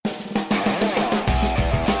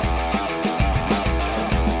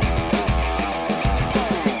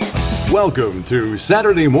Welcome to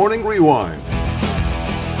Saturday Morning Rewind,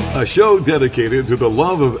 a show dedicated to the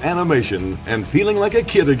love of animation and feeling like a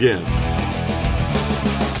kid again.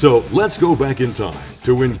 So let's go back in time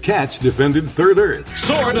to when cats defended Third Earth.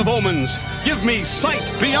 Sword of omens, give me sight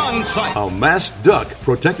beyond sight. A masked duck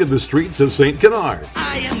protected the streets of St. Canard.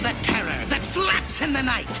 I am the terror that flaps in the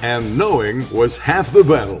night. And knowing was half the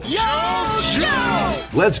battle. Yo, Joe!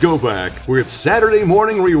 Let's go back with Saturday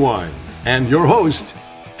Morning Rewind and your host,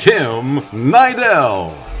 Tim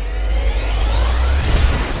Nidell.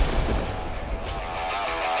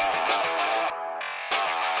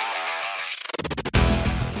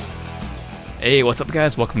 Hey, what's up,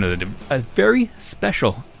 guys? Welcome to a very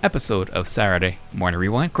special episode of Saturday Morning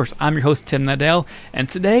Rewind. Of course, I'm your host, Tim Nidell, and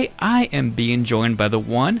today I am being joined by the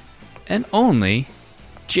one and only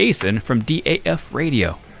Jason from DAF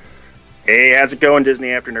Radio. Hey, how's it going, Disney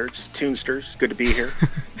After Nerds, Toonsters? Good to be here.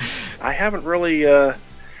 I haven't really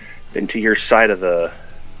been to your side of the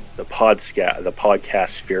podcast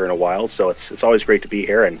sphere in a while, so it's always great to be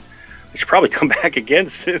here, and we should probably come back again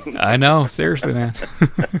soon. I know, seriously, man.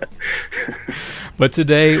 But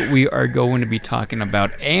today we are going to be talking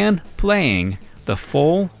about and playing the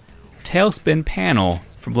full Tailspin panel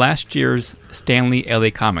from last year's Stanley LA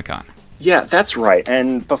Comic-Con. Yeah, that's right.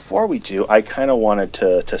 And before we do, I kind of wanted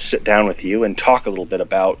to sit down with you and talk a little bit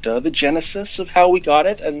about the genesis of how we got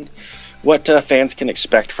it and what fans can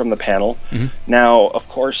expect from the panel. Mm-hmm. Now, of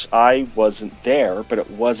course, I wasn't there, but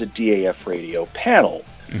it was a DAF Radio panel.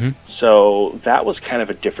 Mm-hmm. So that was kind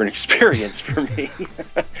of a different experience for me.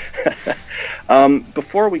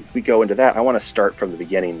 Before we go into that, I want to start from the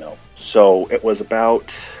beginning, though. So it was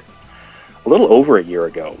about a little over a year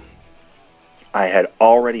ago. I had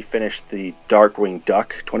already finished the Darkwing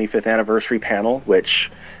Duck 25th anniversary panel,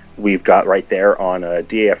 which we've got right there on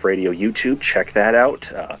DAF Radio YouTube. Check that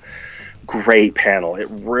out. Great panel. It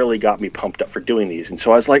really got me pumped up for doing these. And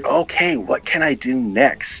so I was like, okay, what can I do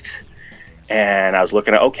next? And I was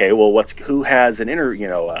looking at, okay, well, who has an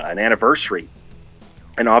anniversary?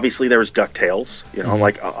 And obviously there was DuckTales. You know, mm-hmm. I'm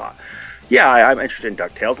like, yeah, I'm interested in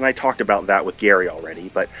DuckTales, and I talked about that with Gary already.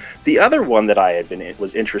 But the other one that I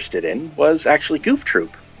was interested in was actually Goof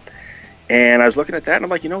Troop. And I was looking at that, and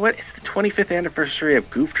I'm like, you know what? It's the 25th anniversary of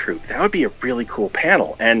Goof Troop. That would be a really cool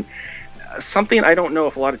panel. And something I don't know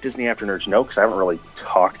if a lot of Disney After Nerds know, because I haven't really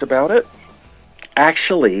talked about it.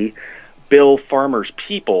 Actually, Bill Farmer's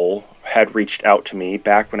People had reached out to me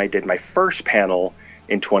back when I did my first panel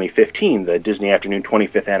in 2015, the Disney Afternoon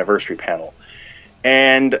 25th anniversary panel.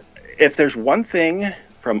 And if there's one thing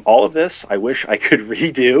from all of this I wish I could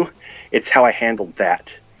redo, it's how I handled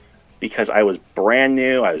that. Because I was brand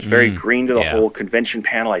new, I was very green to the whole convention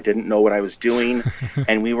panel, I didn't know what I was doing,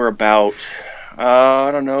 and we were about,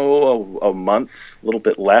 a month, a little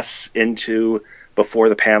bit less into before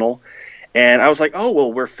the panel. And I was like, oh,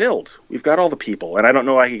 well, we're filled. We've got all the people, and I don't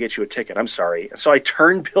know I could get you a ticket. I'm sorry. So I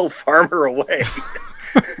turned Bill Farmer away.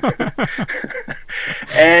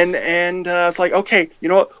 and I was like, okay, you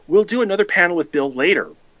know what? We'll do another panel with Bill later.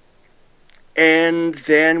 And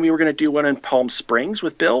then we were going to do one in Palm Springs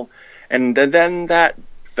with Bill, and then that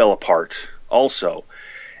fell apart also.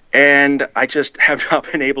 And I just have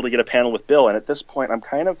not been able to get a panel with Bill, and at this point, I'm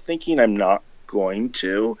kind of thinking I'm not going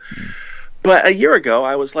to. But a year ago,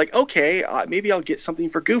 I was like, okay, maybe I'll get something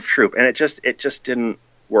for Goof Troop, and it just didn't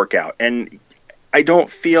work out. And I don't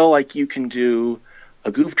feel like you can do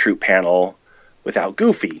a Goof Troop panel without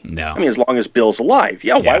Goofy. No. I mean, as long as Bill's alive.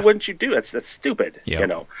 Yeah, why wouldn't you do it? That's stupid, yep. You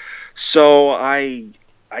know. So I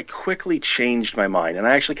quickly changed my mind, and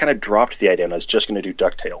I actually kind of dropped the idea, and I was just going to do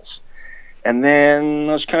DuckTales. And then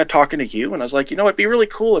I was kind of talking to you, and I was like, you know, it'd be really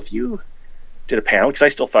cool if you did a panel, because I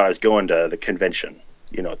still thought I was going to the convention,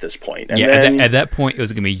 you know, at this point. And then, at that point, it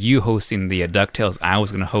was going to be you hosting the DuckTales. I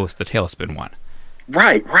was going to host the Tailspin one.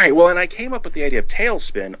 Right. Well, and I came up with the idea of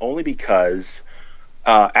Tailspin only because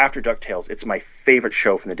after DuckTales, it's my favorite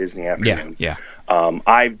show from the Disney Afternoon. Yeah.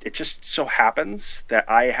 It just so happens that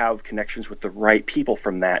I have connections with the right people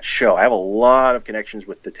from that show. I have a lot of connections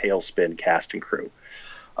with the Tailspin cast and crew.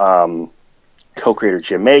 Co-creator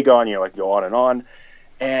Jim Magon, you know, I can go on and on.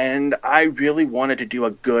 And I really wanted to do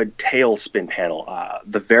a good Tailspin panel.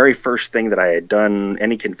 The very first thing that I had done,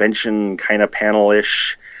 any convention kind of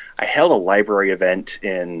panel-ish, I held a library event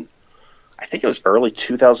in, I think it was early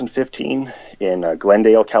 2015 in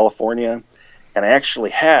Glendale, California. And I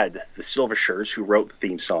actually had the Silvershires, who wrote the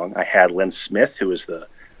theme song. I had Lynn Smith, who was the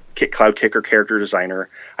Cloud Kicker character designer.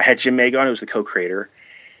 I had Jim Magon, who was the co-creator.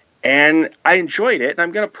 And I enjoyed it, and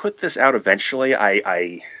I'm going to put this out eventually.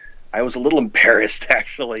 I was a little embarrassed,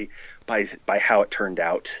 actually, by how it turned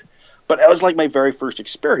out. But that was like my very first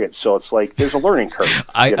experience, so it's like there's a learning curve.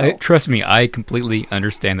 I trust me, I completely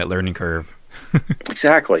understand that learning curve.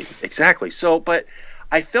 Exactly. So, but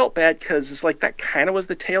I felt bad because it's like that kind of was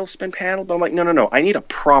the Tailspin panel, but I'm like, no, I need a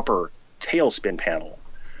proper Tailspin panel.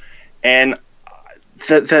 And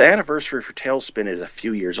the anniversary for Tailspin is a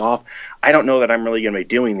few years off. I don't know that I'm really going to be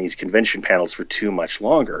doing these convention panels for too much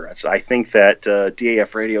longer. So I think that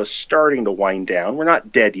DAF Radio is starting to wind down. We're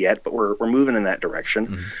not dead yet, but we're moving in that direction.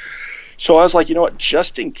 Mm-hmm. So I was like, you know what?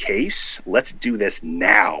 Just in case, let's do this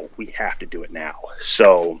now. We have to do it now.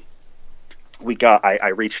 So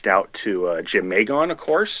I reached out to Jim Magon, of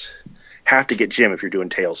course. Have to get Jim if you're doing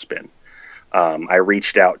Tailspin. I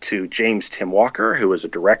reached out to James Tim Walker, who was a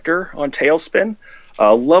director on Tailspin.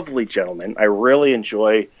 A lovely gentleman. I really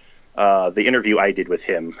enjoy the interview I did with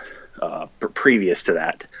him previous to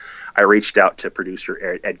that. I reached out to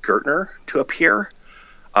producer Ed Gertner to appear.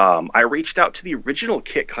 I reached out to the original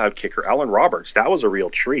Kit Cloud Kicker, Alan Roberts. That was a real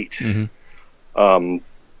treat. Mm-hmm.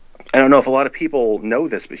 I don't know if a lot of people know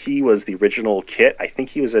this, but he was the original Kit. I think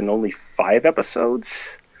he was in only 5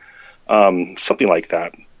 episodes, something like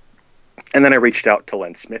that. And then I reached out to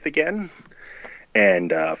Len Smith again.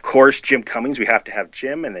 And, of course, Jim Cummings. We have to have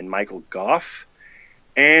Jim. And then Michael Goff.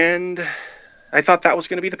 And I thought that was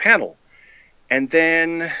going to be the panel. And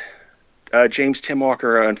then James Tim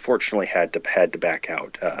Walker, unfortunately, had to back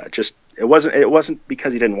out. It wasn't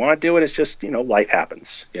because he didn't want to do it. It's just, life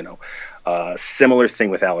happens. Similar thing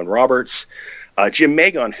with Alan Roberts. Jim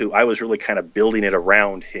Magon, who I was really kind of building it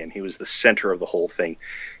around him. He was the center of the whole thing.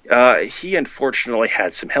 He unfortunately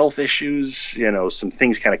had some health issues. Some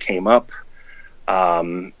things kind of came up.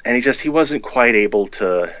 And he wasn't quite able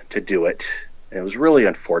to do it. And it was really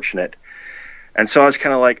unfortunate. And so I was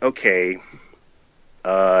kind of like, okay,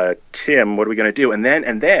 Tim, what are we going to do? And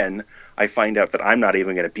then I find out that I'm not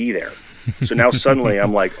even going to be there. So now suddenly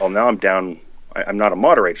I'm like, oh, now I'm down. I'm not a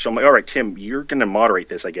moderator. So I'm like, all right, Tim, you're going to moderate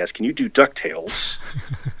this, I guess. Can you do DuckTales?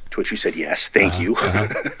 To which you said, yes, thank you.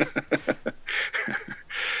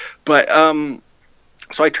 But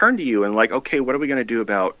so I turned to you and like, okay, what are we going to do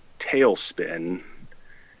about Tailspin?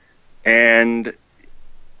 And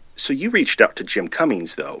so you reached out to Jim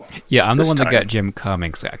Cummings, though. Yeah, I'm the one that got Jim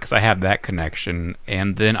Cummings because I have that connection.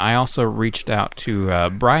 And then I also reached out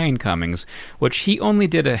to Brian Cummings, which he only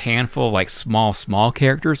did a handful of like small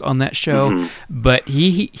characters on that show. Mm-hmm. But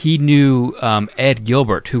he knew Ed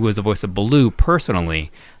Gilbert, who was the voice of Baloo,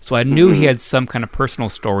 personally. So I knew he had some kind of personal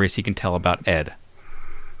stories he can tell about Ed.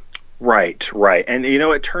 Right. And,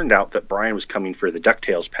 it turned out that Brian was coming for the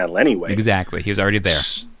DuckTales panel anyway. Exactly. He was already there.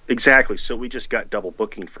 Exactly. So we just got double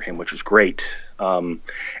booking for him, which was great. And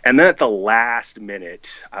then at the last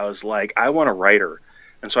minute, I was like, I want a writer.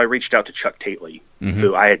 And so I reached out to Chuck Tately,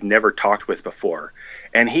 who I had never talked with before.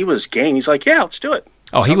 And he was game. He's like, yeah, let's do it.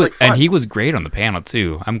 Oh, he was, like and he was great on the panel,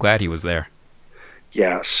 too. I'm glad he was there.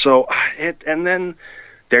 Yeah. So, and then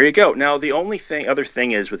there you go. Now, the only other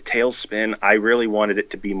thing is with Tailspin, I really wanted it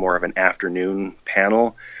to be more of an afternoon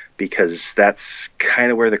panel because that's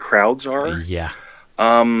kind of where the crowds are. Yeah.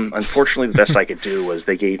 Unfortunately, the best I could do was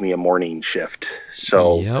they gave me a morning shift.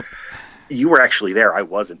 So You were actually there. I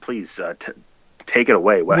wasn't. Please take it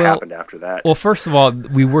away. What happened after that? Well, first of all,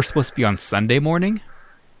 we were supposed to be on Sunday morning.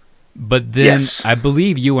 But then I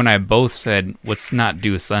believe you and I both said, let's not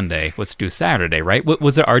do Sunday. Let's do Saturday, right?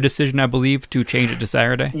 Was it our decision, I believe, to change it to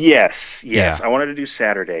Saturday? Yes. Yeah. I wanted to do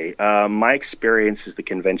Saturday. My experience is the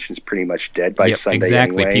convention's pretty much dead by Sunday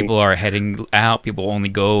exactly. Anyway. People are heading out. People only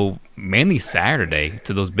go mainly Saturday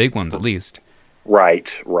to those big ones, at least.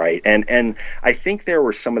 Right. And I think there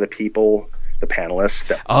were some of the people, the panelists,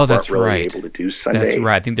 that weren't really able to do Sunday. That's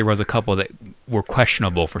right. I think there was a couple that were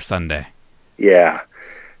questionable for Sunday. Yeah.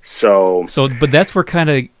 So, but that's where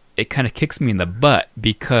it kind of kicks me in the butt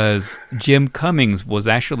because Jim Cummings was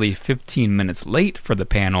actually 15 minutes late for the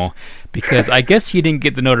panel because I guess he didn't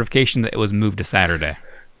get the notification that it was moved to Saturday.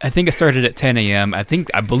 I think it started at 10 a.m. I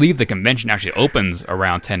believe the convention actually opens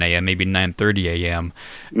around 10 a.m., maybe 9:30 a.m.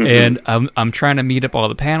 And I'm trying to meet up all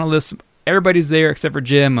the panelists. Everybody's there except for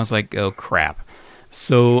Jim. I was like, oh crap.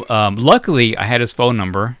 So luckily I had his phone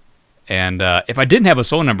number, and if I didn't have his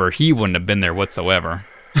phone number, he wouldn't have been there whatsoever.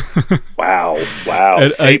 Wow.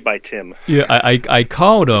 Saved by Tim. Yeah, I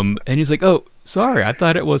called him, and he's like, oh, sorry, I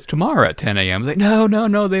thought it was tomorrow at 10 a.m. I was like,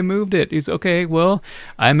 no, they moved it. He's okay, well,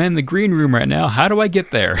 I'm in the green room right now. How do I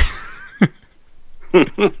get there?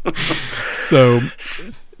 So,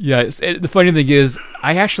 yeah, the funny thing is,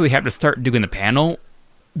 I actually have to start doing the panel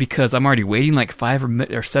because I'm already waiting like 5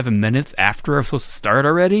 or 7 minutes after I'm supposed to start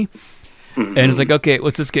already. And it's like, okay,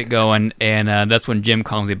 let's just get going. And that's when Jim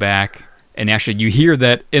calls me back. And actually, you hear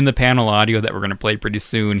that in the panel audio that we're going to play pretty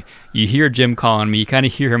soon. You hear Jim calling me. You kind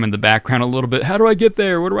of hear him in the background a little bit. How do I get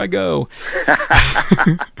there? Where do I go?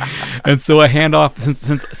 And so I hand off,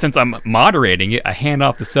 since I'm moderating it, I hand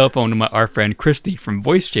off the cell phone to our friend Christy from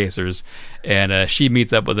Voice Chasers. And she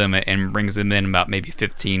meets up with him and brings him in about maybe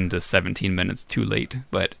 15 to 17 minutes too late.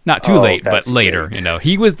 But not too late, but later. Great. You know,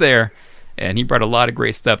 he was there, and he brought a lot of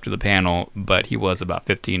great stuff to the panel, but he was about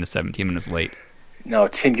 15 to 17 minutes late. No,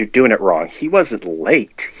 Tim, you're doing it wrong. He wasn't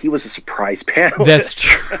late. He was a surprise panelist. That's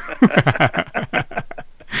true.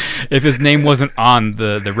 If his name wasn't on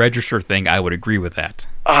the register thing, I would agree with that.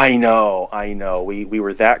 I know. We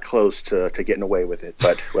were that close to getting away with it,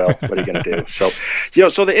 but, well, what are you going to do? So,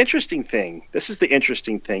 so the interesting thing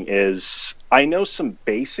is I know some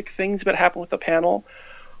basic things that happen with the panel,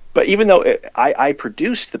 but even though I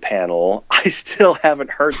produced the panel, I still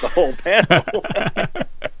haven't heard the whole panel.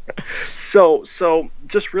 So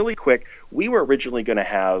just really quick, we were originally going to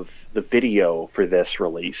have the video for this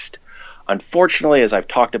released. Unfortunately, as I've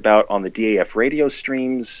talked about on the DAF radio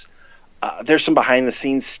streams, there's some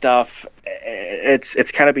behind-the-scenes stuff.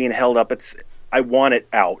 It's kind of being held up. I want it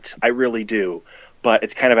out. I really do. But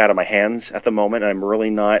it's kind of out of my hands at the moment, and I'm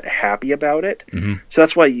really not happy about it. Mm-hmm. So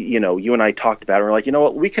that's why, you and I talked about it. We're like, you know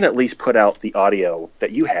what? We can at least put out the audio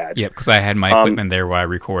that you had. Yep, because I had my equipment there while I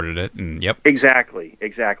recorded it. And yep. Exactly.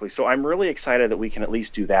 So I'm really excited that we can at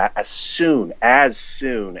least do that as soon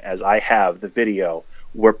as I have the video.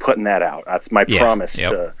 We're putting that out. That's my promise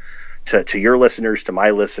to your listeners, to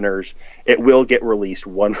my listeners. It will get released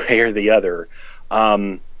one way or the other.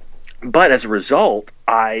 But as a result,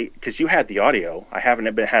 because you had the audio, I haven't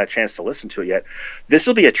had a chance to listen to it yet. This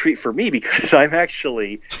will be a treat for me because I'm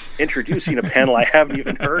actually introducing a panel I haven't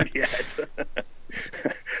even heard yet.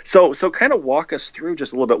 So kind of walk us through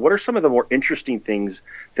just a little bit. What are some of the more interesting things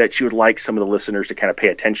that you would like some of the listeners to kind of pay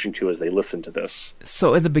attention to as they listen to this?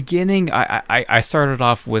 So at the beginning, I started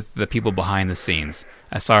off with the people behind the scenes.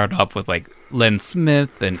 I started off with like Len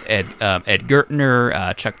Smith and Ed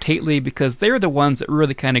Gertner, Chuck Tately, because they were the ones that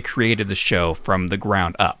really kind of created the show from the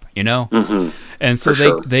ground up, Mm-hmm. And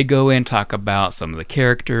so they go in, talk about some of the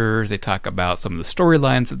characters, they talk about some of the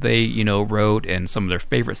storylines that they, wrote, and some of their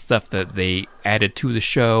favorite stuff that they added to the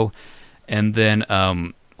show. And then,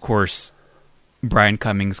 of course, Brian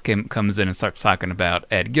Cummings comes in and starts talking about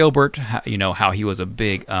Ed Gilbert, how he was a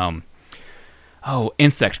big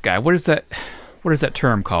insect guy. What is that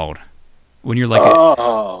term called? When you're like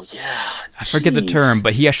I forget the term,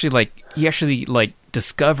 but he actually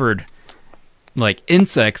discovered like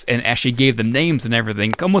insects and actually gave them names and everything,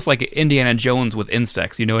 almost like Indiana Jones with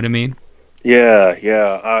insects. You know what I mean? Yeah.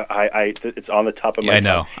 I it's on the top of my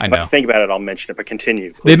tongue. I know. If I think about it, I'll mention it. But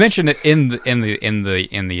continue, please. They mention it in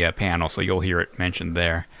the panel, so you'll hear it mentioned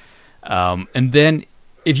there. And then,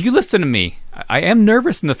 if you listen to me, I am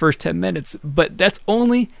nervous in the first 10 minutes, but that's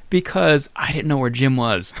only because I didn't know where Jim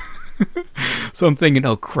was. So I'm thinking,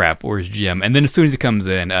 oh crap, where's Jim? And then as soon as he comes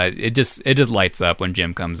in, it just lights up when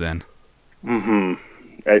Jim comes in. Mm-hmm.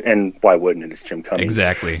 And why wouldn't it? It's Jim Cummings.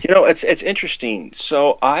 Exactly. It's interesting.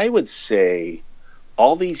 So I would say,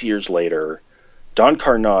 all these years later, Don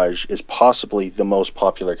Carnage is possibly the most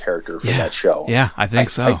popular character from that show. Yeah, I think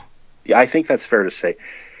so. I think that's fair to say.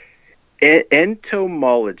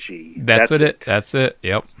 Entomology. That's it.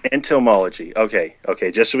 Yep. Entomology. Okay.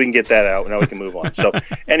 Just so we can get that out, now we can move on. So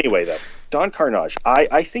anyway, though, Don Carnage,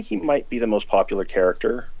 I think he might be the most popular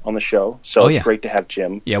character on the show. So it's great to have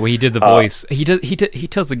Jim. Yeah, well, he did the voice. He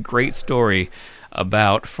tells a great story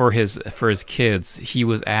about for his kids. He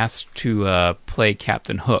was asked to play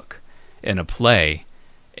Captain Hook in a play,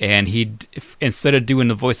 and instead of doing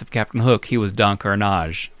the voice of Captain Hook, he was Don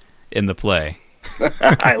Carnage in the play.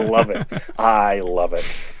 I love it.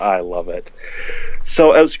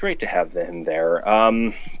 So it was great to have him there.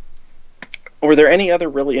 Were there any other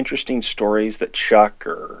really interesting stories that Chuck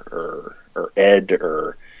or Ed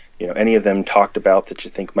or any of them talked about that you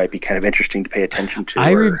think might be kind of interesting to pay attention to?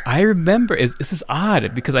 I remember. This is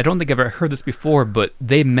odd because I don't think I've ever heard this before, but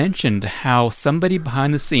they mentioned how somebody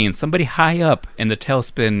behind the scenes, somebody high up in the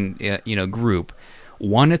Tailspin group,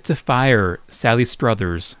 wanted to fire Sally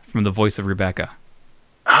Struthers from the voice of Rebecca.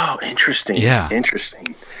 Oh, interesting. Yeah.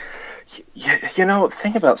 Interesting.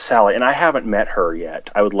 Think about Sally, and I haven't met her yet.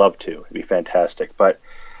 I would love to. It'd be fantastic. But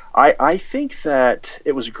I think that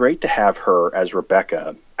it was great to have her as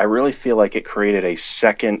Rebecca. I really feel like it created a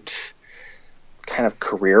second kind of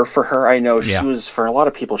career for her. I know she was, for a lot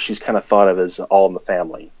of people, she's kind of thought of as All in the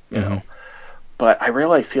Family, you know. But I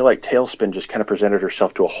really feel like Tailspin just kind of presented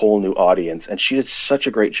herself to a whole new audience, and she did such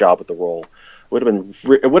a great job with the role. It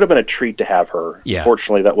would have been a treat to have her. Yeah.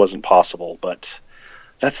 Unfortunately, that wasn't possible, but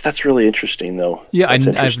That's really interesting, though. Yeah, That's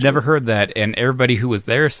I've interesting. never heard that, and everybody who was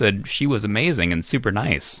there said she was amazing and super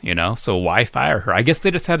nice, so why fire her? I guess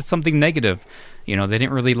they just had something negative. They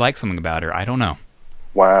didn't really like something about her. I don't know.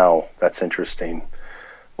 Wow, that's interesting.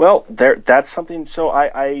 Well, that's something. So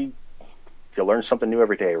you learn something new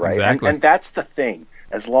every day, right? Exactly. And that's the thing.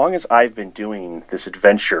 As long as I've been doing this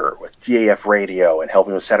adventure with DAF Radio and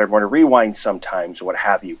helping with Saturday Morning Rewind sometimes, and what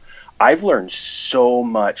have you, I've learned so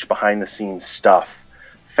much behind-the-scenes stuff,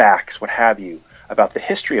 facts, what have you, about the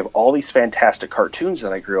history of all these fantastic cartoons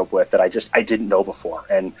that I grew up with that I didn't know before.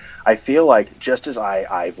 And I feel like just as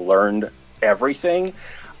I've learned everything,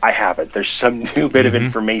 I haven't. There's some new bit of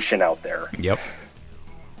information out there. Yep.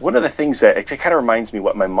 One of the things that it kind of reminds me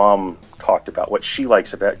what my mom talked about, what she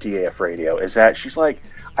likes about DAF Radio, is that she's like,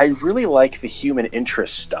 I really like the human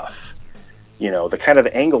interest stuff. The kind of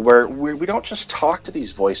the angle where we don't just talk to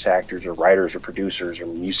these voice actors or writers or producers or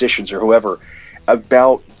musicians or whoever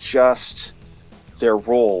about just their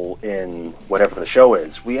role in whatever the show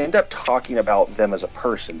is. We end up talking about them as a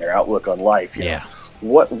person, their outlook on life. You know,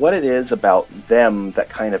 what it is about them that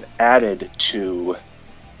kind of added to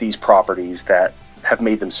these properties that have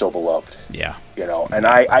made them so beloved. Yeah. And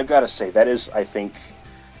I've got to say, that is, I think,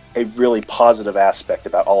 a really positive aspect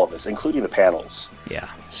about all of this, including the panels. Yeah.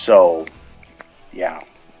 So, yeah,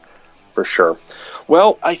 for sure.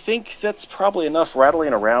 Well, I think that's probably enough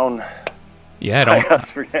rattling around. Yeah,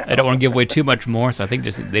 I don't want to give away too much more, so I think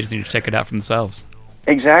they just need to check it out for themselves.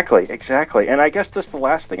 Exactly. And I guess the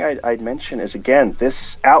last thing I'd mention is, again,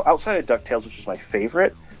 this, outside of DuckTales, which is my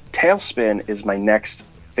favorite, Tailspin is my next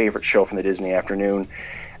favorite show from the Disney Afternoon.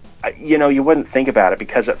 You wouldn't think about it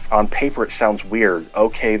because on paper it sounds weird.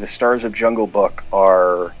 Okay, the stars of Jungle Book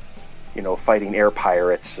are, fighting air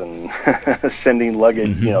pirates and sending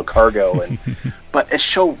luggage, cargo, but the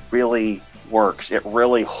show really works. It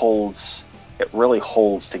really holds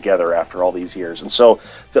together after all these years. And so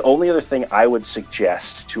the only other thing I would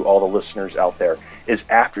suggest to all the listeners out there is,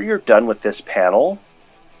 after you're done with this panel,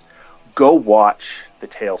 go watch the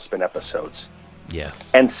Tailspin episodes.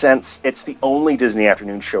 Yes. And since it's the only Disney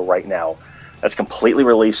Afternoon show right now that's completely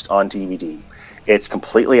released on DVD, it's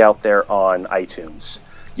completely out there on iTunes,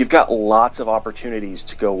 you've got lots of opportunities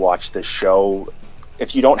to go watch this show.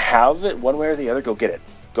 If you don't have it one way or the other, go get it.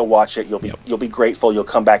 Go watch it. You'll be grateful. You'll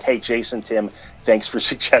come back. Hey, Jason, Tim, thanks for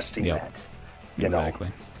suggesting that. Exactly.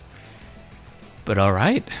 But all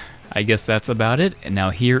right, I guess that's about it. And now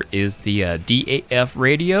here is the DAF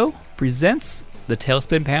Radio presents the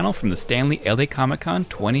Tailspin panel from the Stanley LA Comic Con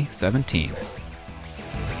 2017.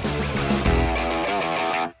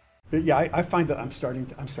 Yeah, I find that I'm starting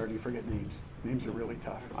to forget names. Names are really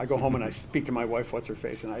tough. I go home and I speak to my wife, what's her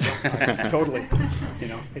face, and I totally,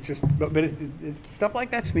 it's just, but stuff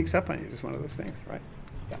like that sneaks up on you. It's just one of those things, right?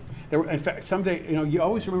 Yeah. In fact, someday, you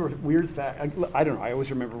always remember weird facts. I don't know. I always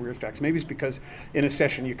remember weird facts. Maybe it's because in a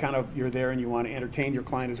session you're there and you want to entertain your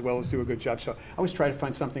client as well as do a good job. So I always try to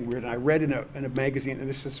find something weird. And I read in a magazine, and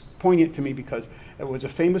this is poignant to me because it was a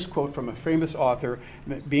famous quote from a famous author,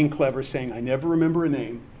 being clever, saying, "I never remember a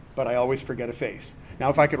name, but I always forget a face." Now,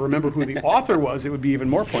 if I could remember who the author was, it would be even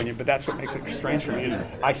more poignant, but that's what makes it strange for me. Is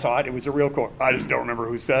I saw it was a real quote. I just don't remember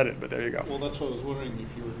who said it, but there you go. Well, that's what I was wondering,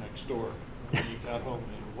 if you were next door when you got home,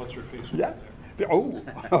 and what's her face was Yeah. there. Oh.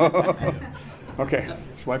 Okay.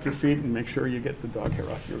 Swipe your feet and make sure you get the dog hair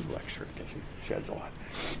off your black shirt because he sheds a lot.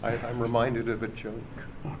 I'm reminded of a joke.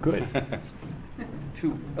 Oh, good.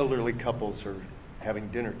 Two elderly couples are having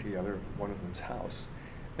dinner together at one of them's house,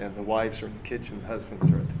 and the wives are in the kitchen, the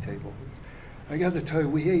husbands are at the table. I got to tell you,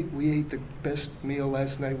 we ate the best meal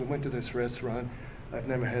last night. We went to this restaurant. I've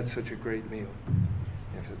never had such a great meal.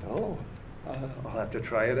 I said, "Oh, I'll have to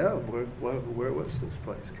try it out. Where was this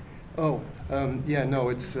place?" "Oh, yeah, no,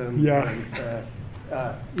 it's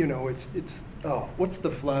it's what's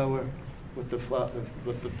the flower with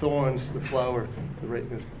the thorns? The flower,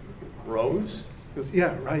 Rose?" He goes,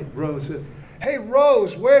 "Yeah, right, Rose. Hey,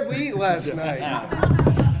 Rose, where'd we eat last night?"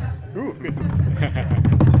 Ooh, good.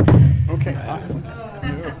 Okay, awesome.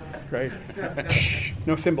 Great.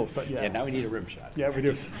 No symbols, but yeah. Yeah, now we need a rim shot. Yeah, we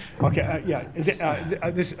do. Okay, yeah. Is it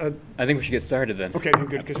this? I think we should get started then. Okay, good,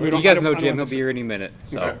 because we don't. You guys know Jim. He'll be here any minute.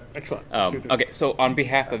 So. Okay, excellent. Okay, so on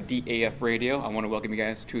behalf of DAF Radio, I want to welcome you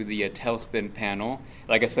guys to the Tailspin panel.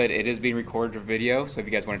 Like I said, it is being recorded for video, so if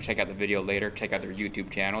you guys want to check out the video later, check out their YouTube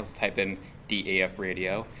channel. Just type in DAF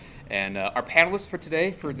Radio. And our panelists for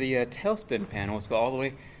today, for the Tailspin panel, let's go all the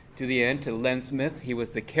way to the end to Len Smith. He was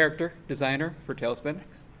the character designer for Tailspin.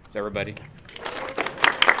 So everybody.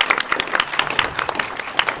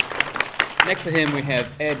 Next to him we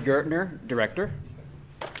have Ed Gertner, director.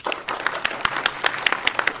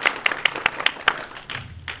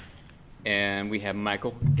 And we have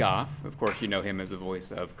Michael Goff. Of course, you know him as the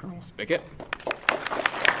voice of Colonel Spigot.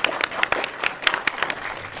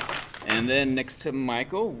 And then next to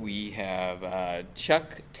Michael, we have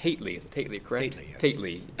Chuck Tately. Is it Tately, correct? Tately, yes.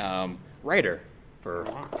 Tately, writer for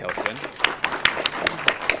Tailspin.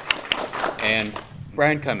 And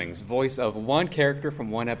Brian Cummings, voice of one character from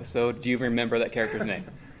one episode. Do you remember that character's name?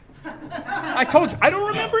 I told you, I don't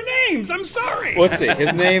remember names. I'm sorry. Let's see.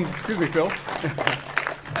 His name. Excuse me, Phil.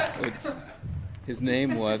 His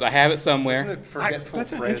name was. I have it somewhere. Isn't it Forgetful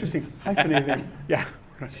That's an Fred? interesting hyphenated name. Yeah.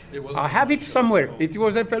 I have it somewhere. It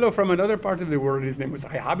was a fellow from another part of the world. His name was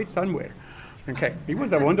I have it somewhere. Okay. He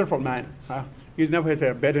was a wonderful man. He now has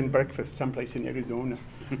a bed and breakfast someplace in Arizona.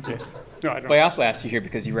 Yes. No, I don't. But I also asked you here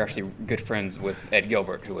because you were actually good friends with Ed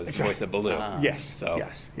Gilbert, who was the voice of Baloo. Yes. So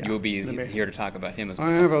yes. Yeah. you will be Amazing. here to talk about him as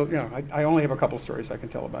well. I only have a couple stories I can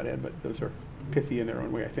tell about Ed, but those are pithy in their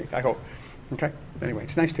own way, I think. I hope. Okay. Anyway,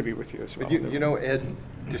 it's nice to be with you as well. But you know, Ed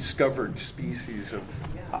discovered species of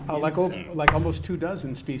like almost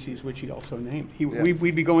 24 species, which he also named.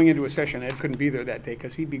 We'd be going into a session. Ed couldn't be there that day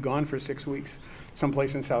because he'd be gone for 6 weeks,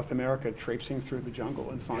 someplace in South America, traipsing through the jungle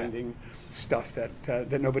and finding stuff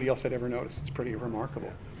that nobody else had ever noticed. It's pretty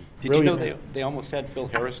remarkable. Did you know they almost had Phil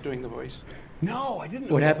Harris doing the voice? No, I didn't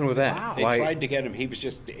know. What happened with that? Wow. They tried to get him. He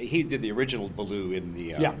did the original Baloo in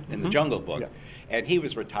the Jungle Book, and he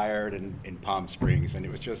was retired in Palm Springs, and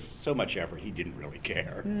it was just so much effort. He didn't really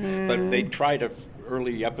care. But they tried an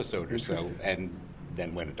early episode or so, and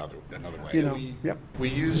then went another way. We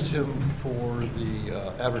used him for the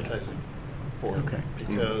advertising for it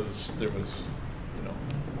because there was,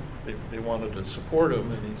 they wanted to support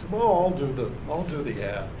him, and he said, "Well, I'll do the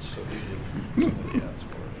ads." So he did some of the ads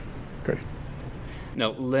for it. Good.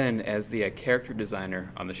 Now, Len, as the character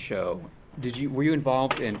designer on the show, were you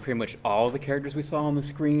involved in pretty much all the characters we saw on the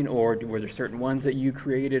screen, or were there certain ones that you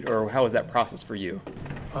created, or how was that process for you?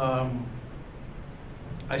 I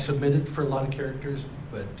submitted for a lot of characters,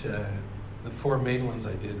 but the 4 main ones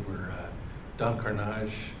I did were Don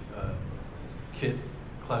Carnage, Kit,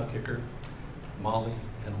 Cloudkicker, Molly,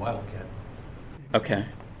 and Wildcat. Okay.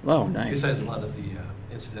 Oh, nice. Besides a lot of the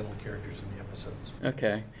incidental characters in the episodes.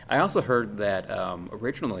 Okay. I also heard that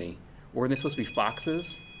originally, weren't they supposed to be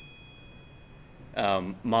foxes?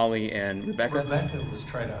 Molly and Rebecca? Rebecca was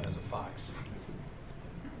tried out as a fox.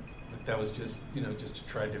 But that was just, just to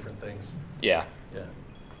try different things. Yeah. Yeah.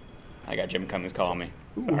 I got Jim Cummings calling me.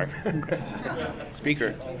 Sorry.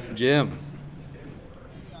 Speaker. Jim.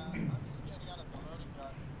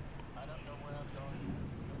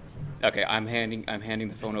 Okay, I'm handing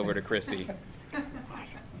the phone over to Christy.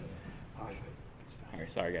 Awesome. All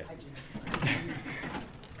right, sorry guys.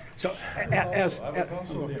 So, I was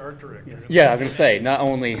also the art director. Yeah, I was gonna say not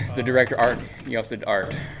only the director art, you also did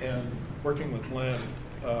art. And working with Len,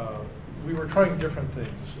 we were trying different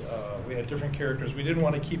things. We had different characters. We didn't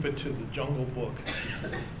want to keep it to the Jungle Book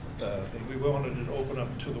thing. We wanted it to open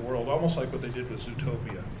up to the world, almost like what they did with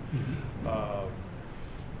Zootopia.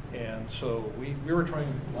 And so we were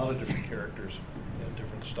trying a lot of different characters and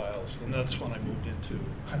different styles. And that's when I moved into,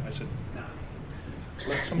 I said, no,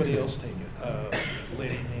 let somebody else take it. A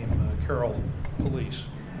lady named Carol Police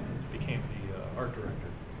became the art director.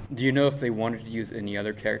 Do you know if they wanted to use any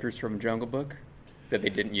other characters from Jungle Book that they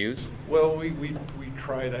didn't use? Well, we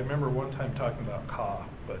tried. I remember one time talking about Ka,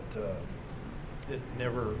 but the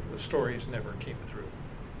stories never came through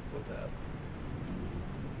with that.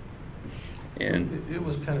 And it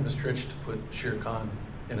was kind of a stretch to put Shere Khan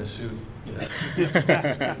in a suit.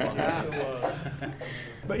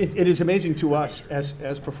 But it is amazing to us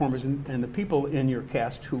as performers and the people in your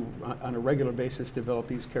cast who on a regular basis develop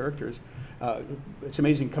these characters. It's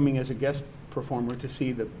amazing coming as a guest performer to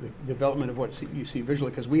see the development of what you see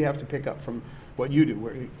visually, because we have to pick up from what you do.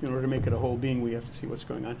 Where in order to make it a whole being, we have to see what's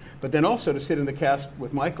going on. But then also to sit in the cast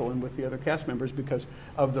with Michael and with the other cast members because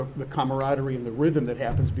of the camaraderie and the rhythm that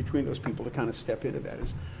happens between those people to kind of step into that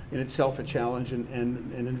is in itself a challenge and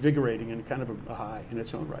invigorating and kind of a high in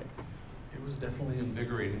its own right. It was definitely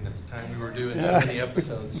invigorating at the time we were doing so many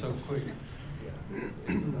episodes so quick. Yeah.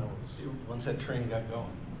 Once that train got going.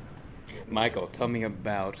 Michael, tell me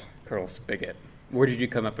about Colonel Spigot. Where did you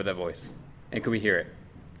come up with that voice? And can we hear it?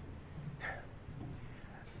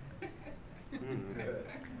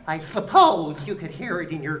 I suppose you could hear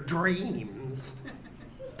it in your dreams.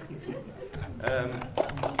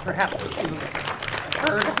 Perhaps you've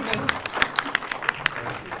heard of me.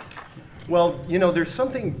 Well, there's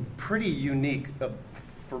something pretty unique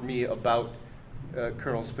for me about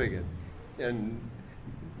Colonel Spigot, and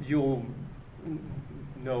you'll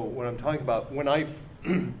know what I'm talking about. When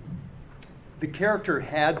the character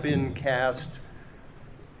had been cast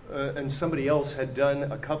and somebody else had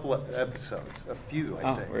done a couple of episodes, a few,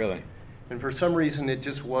 I think. Oh, really? And for some reason, it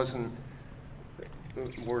just wasn't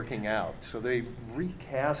working out. So they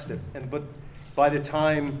recast it. But by the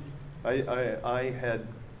time I had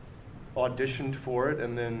auditioned for it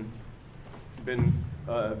and then been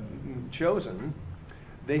chosen,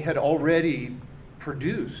 they had already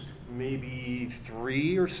produced maybe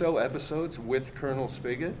 3 or so episodes with Colonel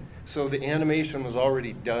Spigot. So the animation was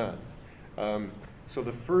already done. So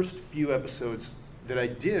the first few episodes that I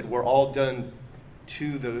did were all done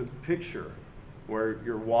to the picture, where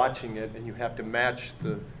you're watching it and you have to match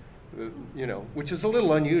the which is a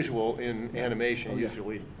little unusual in animation.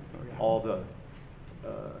 Usually all the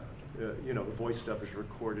the voice stuff is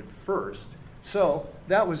recorded first. So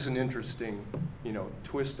that was an interesting,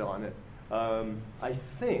 twist on it. I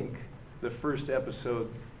think the first episode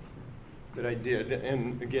that I did,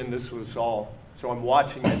 and again, this was all, so I'm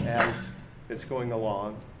watching it as it's going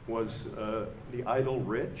along, was The Idle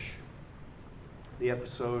Rich, the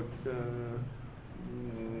episode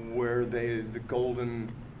where the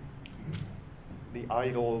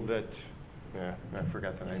idol that, I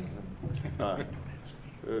forgot the name of it.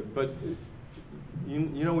 But you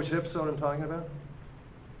know which episode I'm talking about?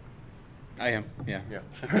 I am, yeah.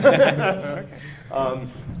 Okay.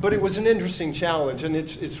 But it was an interesting challenge, and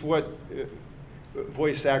it's what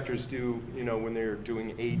voice actors do, when they're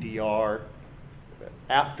doing ADR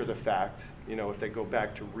after the fact, if they go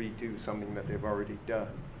back to redo something that they've already done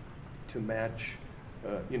to match,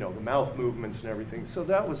 the mouth movements and everything. So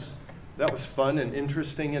that was fun and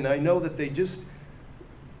interesting, and I know that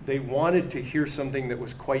they wanted to hear something that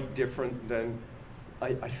was quite different than,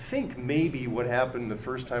 I think maybe what happened the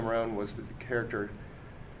first time around was that the character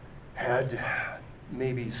had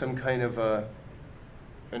maybe some kind of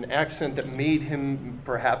an accent that made him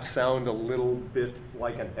perhaps sound a little bit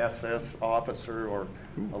like an SS officer or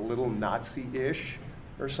a little Nazi-ish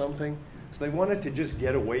or something. So they wanted to just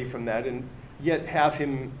get away from that and yet have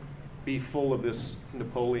him be full of this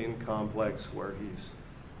Napoleon complex where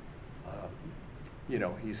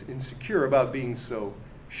he's insecure about being so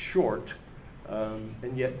short,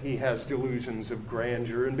 and yet he has delusions of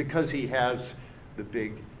grandeur. And because he has the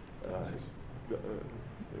big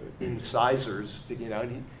incisors sticking out,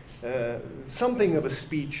 something of a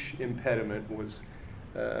speech impediment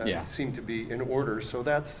seemed to be in order. So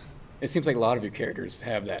that's. It seems like a lot of your characters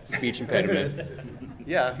have that speech impediment.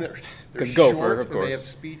 Yeah, they're Gopher, short, of course. They have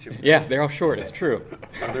speech impediment. Yeah, they're all short. It's true.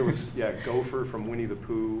 There was Gopher from Winnie the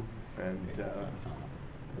Pooh, and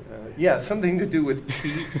something to do with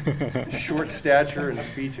teeth, short stature, and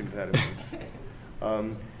speech impediments.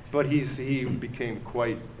 But he became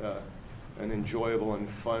quite an enjoyable and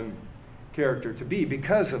fun character to be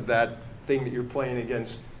because of that thing that you're playing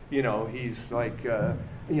against. He's like,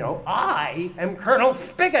 I am Colonel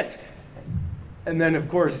Spigot. And then, of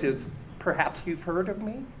course, it's, perhaps you've heard of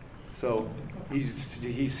me? So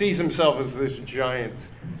he sees himself as this giant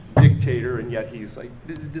dictator, and yet he's like,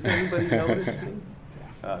 does anybody notice me?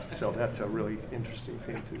 So that's a really interesting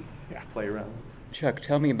thing to play around with. Chuck,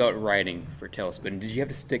 tell me about writing for Tailspin. Did you have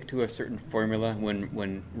to stick to a certain formula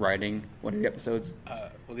when writing one of the episodes? Well,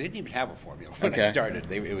 they didn't even have a formula when I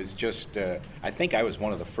started. It was just, I think I was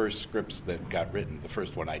one of the first scripts that got written, the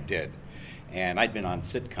first one I did. And I'd been on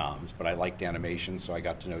sitcoms, but I liked animation, so I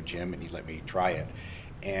got to know Jim, and he let me try it.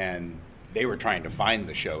 And they were trying to find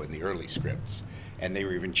the show in the early scripts. And they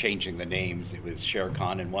were even changing the names. It was Shere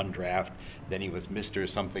Khan in one draft, then he was Mr.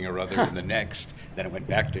 something or other in the next, then it went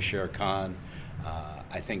back to Shere Khan.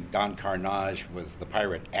 I think Don Carnage was the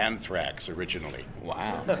pirate Anthrax originally.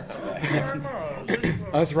 Wow.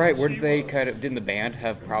 I was right. Where did they didn't the band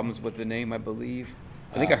have problems with the name, I believe?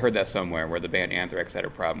 I think I heard that somewhere, where the band Anthrax had a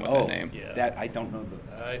problem with that name. Yeah. That I don't know.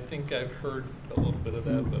 I think I've heard a little bit of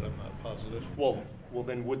that, but I'm not positive. Well,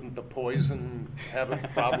 then wouldn't the Poison have a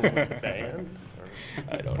problem with the band?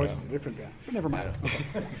 I don't know. Poison's a different band, but never mind.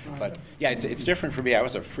 But yeah, it's different for me. I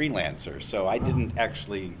was a freelancer, so I didn't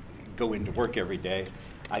actually go into work every day.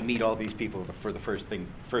 I meet all these people for the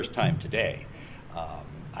first time today.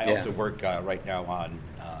 I also work right now on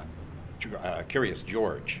Curious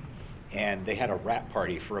George, and they had a rap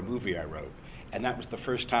party for a movie I wrote, and that was the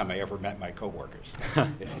first time I ever met my coworkers.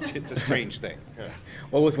 It's a strange thing.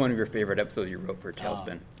 What was one of your favorite episodes you wrote for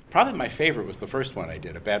Tailspin? Probably my favorite was the first one I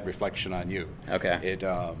did, A Bad Reflection on You. Okay.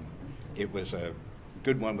 It was a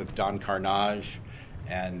good one with Don Carnage,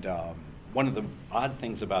 and one of the odd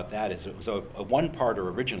things about that is it was a one-parter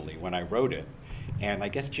originally when I wrote it, and I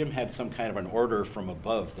guess Jim had some kind of an order from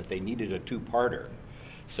above that they needed a two-parter.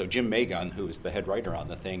 So Jim Magon, who is the head writer on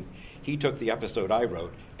the thing, he took the episode I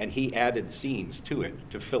wrote and he added scenes to it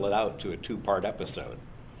to fill it out to a two-part episode.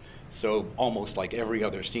 So almost like every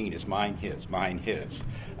other scene is mine, his, mine, his.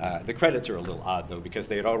 The credits are a little odd, though, because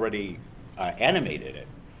they had already animated it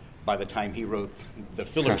by the time he wrote the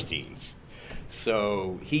filler scenes.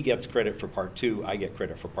 So he gets credit for part 2, I get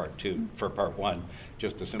credit for part 1,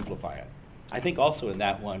 just to simplify it. I think also in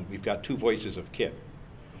that one, we've got 2 voices of Kit,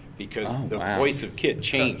 because the voice of Kit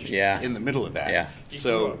changed in the middle of that. Yeah.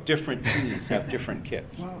 So different scenes have different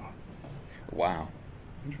Kits. Wow.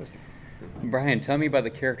 Interesting. Brian, tell me about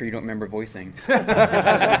the character you don't remember voicing. No,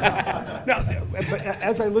 but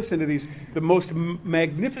as I listen to these, the most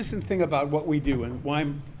magnificent thing about what we do, and why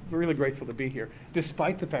I'm really grateful to be here,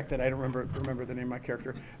 despite the fact that I don't remember the name of my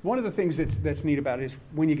character. One of the things that's neat about it is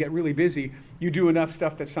when you get really busy, you do enough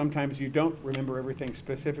stuff that sometimes you don't remember everything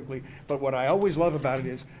specifically. But what I always love about it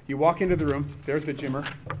is you walk into the room, there's the Jimmer.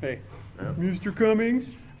 Hey, Mr.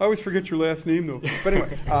 Cummings. I always forget your last name, though. But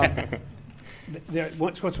anyway,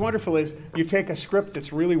 what's wonderful is you take a script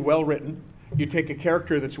that's really well written, you take a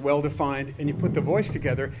character that's well defined, and you put the voice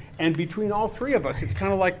together. And between all 3 of us, it's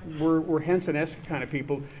kind of like we're Henson-esque kind of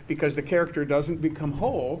people, because the character doesn't become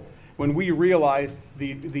whole when we realize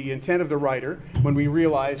the intent of the writer, when we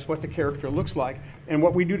realize what the character looks like, and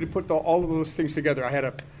what we do to put all of those things together. I had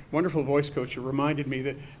a wonderful voice coach who reminded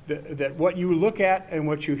me that what you look at and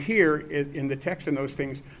what you hear in the text and those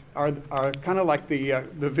things are kind of like the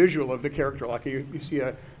visual of the character, like you see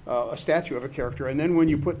a statue of a character, and then when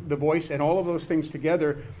you put the voice and all of those things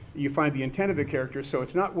together, you find the intent of the character. So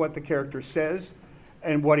it's not what the character says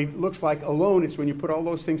and what he looks like alone. It's when you put all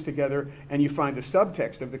those things together and you find the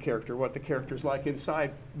subtext of the character, what the character's like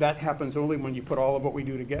inside. That happens only when you put all of what we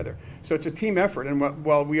do together. So it's a team effort, and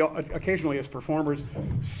while we occasionally as performers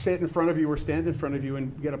sit in front of you or stand in front of you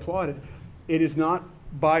and get applauded, it is not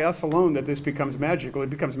by us alone that this becomes magical. It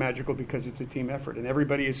becomes magical because it's a team effort, and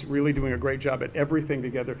everybody is really doing a great job at everything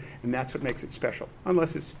together, and that's what makes it special.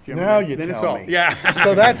 Unless it's Jim. Now you then tell it's all. me. Yeah.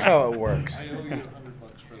 So that's how it works. I owe you $100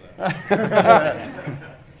 for that.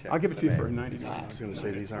 I'll give it to you for $99. I was going to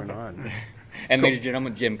say these aren't on. And ladies and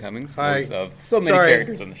gentlemen, Jim Cummings, Hi. voice of so many Sorry.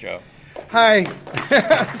 characters on the show. Hi.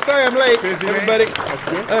 Sorry I'm late, Busy, everybody. man. That's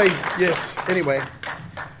good. Yes. Anyway.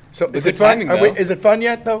 So is good it fun? timing, though. Is it fun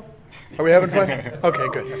yet, though? Are we having fun? Okay,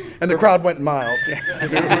 good. And the crowd went mild.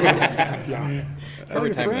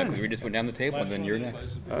 Perfect timing, because we just went down the table, and then you're next.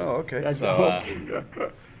 Oh, okay. So,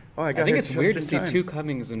 Oh, I got think here it's just weird in to see time. 2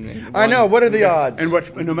 Cummings in I know. What are the odds? And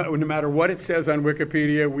no matter what it says on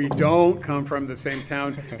Wikipedia, we don't come from the same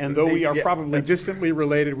town, and though we are Yeah, probably that's distantly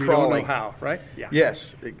related, we crawling. don't know how, right? Yeah.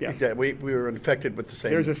 Yes, Yes. exactly. We were infected with the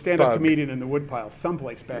same There's a stand-up bug. comedian in the woodpile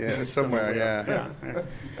someplace back Yeah, there. somewhere, yeah.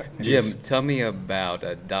 Jim, tell me about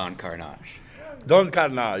Don Carnage. Don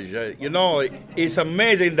Carnage, it's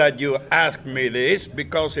amazing that you asked me this,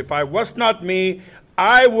 because if I was not me,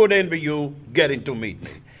 I would envy you getting to meet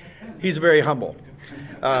me. He's very humble.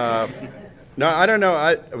 No, I don't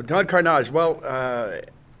know. Don Carnage, well,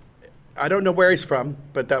 I don't know where he's from,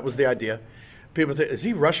 but that was the idea. People say, is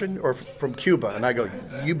he Russian or from Cuba? And I go,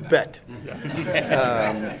 you bet.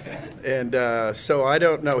 So I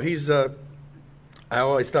don't know. I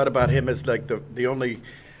always thought about him as like the only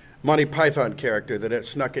Monty Python character that had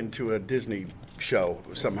snuck into a Disney show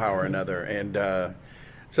somehow or another. And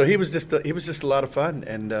so he was just a lot of fun.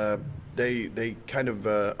 And they kind of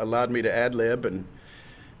allowed me to ad-lib and,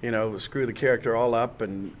 screw the character all up.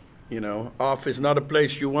 And, off is not a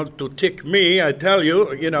place you want to tick me, I tell you,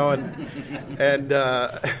 and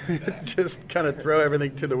just kind of throw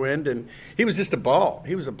everything to the wind. And he was just a ball.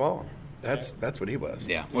 He was a ball. That's what he was.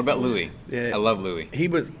 Yeah. What about Louis? I love Louis. He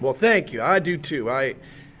was, well, thank you. I do too.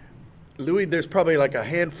 Louis, there's probably like a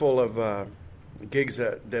handful of gigs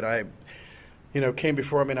that I, came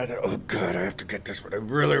before me, and I thought, oh, God, I have to get this one. I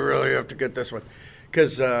really, really have to get this one.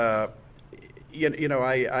 Because, I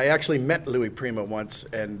actually met Louis Prima once,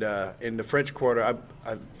 and in the French Quarter,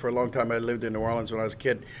 for a long time I lived in New Orleans when I was a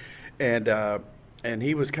kid, and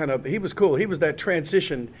he was cool. He was that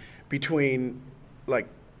transition between, like,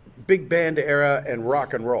 big band era and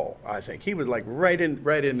rock and roll, I think. He was, like, right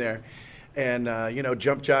in there. And,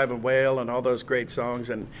 Jump, Jive, and Wail and all those great songs.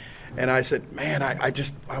 And I said, man,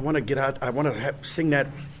 I want to get out. I want to sing that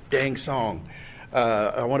dang song.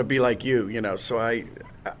 I want to be like you, So I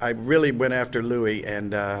really went after Louis,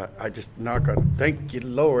 and I just knock on. Thank you,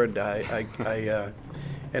 Lord. I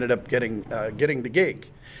ended up getting the gig.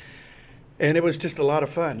 And it was just a lot of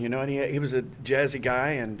fun, And he was a jazzy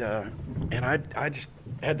guy, and I just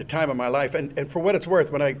had the time of my life. And for what it's worth,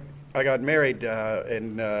 when I got married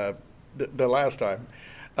in the last time,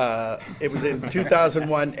 it was in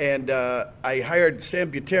 2001, and I hired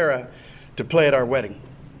Sam Butera to play at our wedding.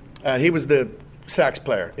 He was the sax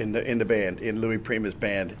player in the band, in Louis Prima's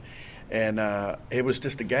band, And it was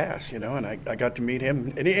just a gas, and I got to meet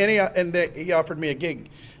him. And he offered me a gig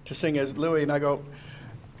to sing as Louis, and I go,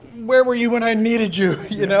 where were you when I needed you?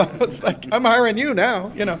 It's like, I'm hiring you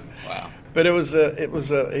now, Wow. But it was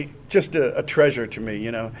just a treasure to me,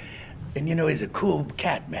 And he's a cool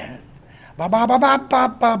cat, man. Ba ba ba ba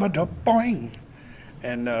ba ba ba da boing.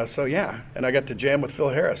 And so and I got to jam with Phil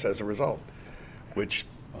Harris as a result, which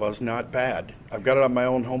was not bad. I've got it on my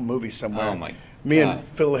own home movie somewhere. Oh my! Me and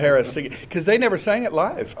Phil Harris singing, because they never sang it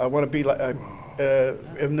live. I want to be like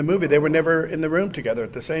in the movie. They were never in the room together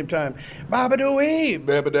at the same time. Baba doo-wee,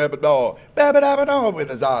 baba dabba do, baba dabba do, with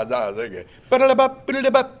a za za ziggy.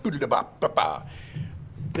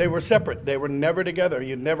 They were separate. They were never together.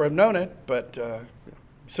 You'd never have known it, but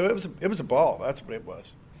so it was a ball. That's what it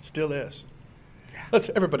was. Still is. Let's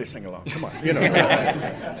everybody sing along. Come on,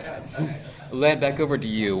 Len, back over to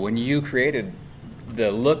you. When you created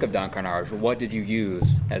the look of Don Carnage, what did you use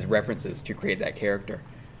as references to create that character?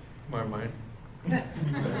 Mine.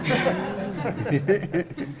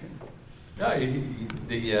 No,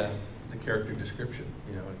 the character description.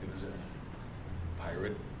 It was a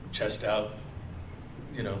pirate, chest out,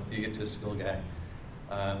 egotistical guy,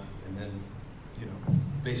 and then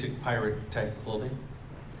basic pirate type clothing.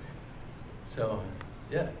 So,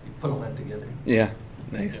 you put all that together. Yeah,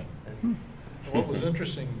 nice. Yeah. What was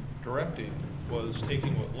interesting directing was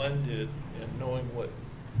taking what Len did and knowing what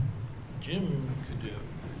Jim could do.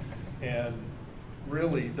 And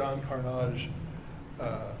really, Don Carnage,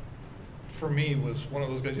 for me, was one of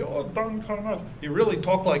those guys, Don Carnage. He really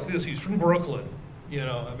talked like this. He's from Brooklyn.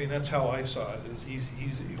 That's how I saw it. He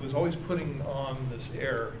was always putting on this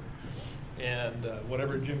air. And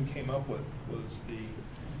whatever Jim came up with was the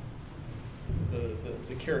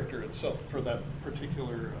character itself for that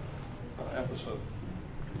particular episode.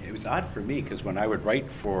 It was odd for me because when I would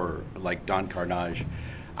write for like Don Carnage,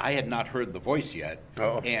 I had not heard the voice yet,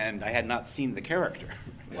 and I had not seen the character.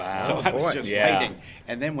 Wow! So I was just writing,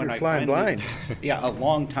 and then when You're flying blind. A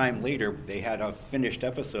long time later, they had a finished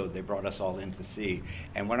episode. They brought us all in to see,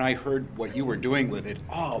 and when I heard what you were doing with it,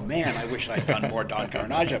 oh man, I wish I'd done more Don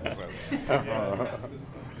Carnage episodes.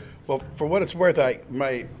 Well, for what it's worth,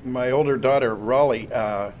 my older daughter Raleigh,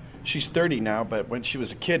 she's 30 now, but when she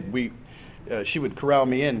was a kid, she would corral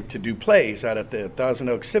me in to do plays out at the Thousand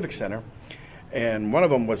Oaks Civic Center, and one of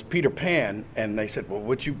them was Peter Pan, and they said, "Well,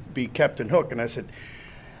 would you be Captain Hook?" And I said,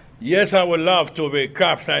 "Yes, I would love to be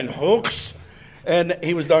Captain Hooks," and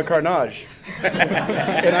he was Don Carnage,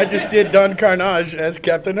 and I just did Don Carnage as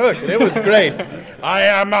Captain Hook, and it was great. I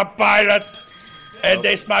am a pirate. And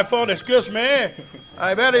this my phone, excuse me.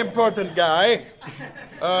 I'm a very important guy.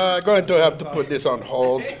 Going to have to put this on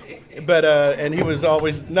hold. But, and he was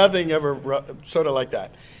always, nothing ever sort of like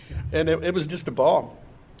that. And it was just a ball.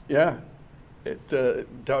 Yeah.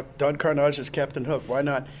 Don Carnage is Captain Hook. Why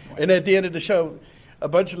not? And at the end of the show, a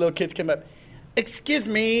bunch of little kids came up. Excuse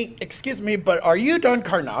me, but are you Don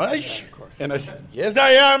Carnage? Of course. And I said, yes,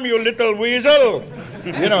 I am, you little weasel.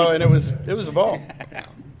 And it was a ball.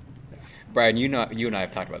 Brian, you and I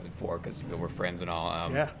have talked about this before because we're friends and all.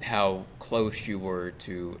 How close you were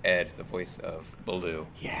to Ed, the voice of Baloo.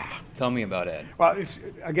 Yeah. Tell me about Ed. Well,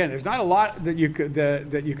 there's not a lot that you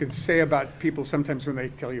could say about people sometimes when they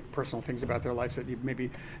tell you personal things about their lives that you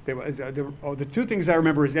maybe the two things I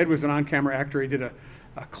remember is Ed was an on-camera actor. He did a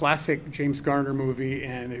classic James Garner movie,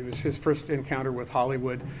 and it was his first encounter with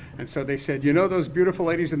Hollywood. And so they said, those beautiful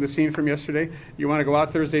ladies in the scene from yesterday, you want to go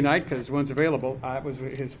out Thursday night because one's available. It was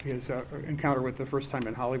his encounter with the first time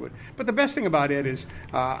in Hollywood. But the best thing about Ed is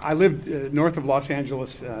I lived north of Los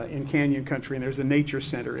Angeles in Canyon Country, and there's a nature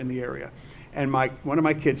center in the area. And one of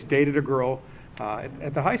my kids dated a girl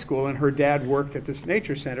at the high school, and her dad worked at this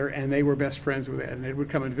nature center, and they were best friends with Ed, and Ed would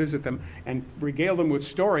come and visit them and regale them with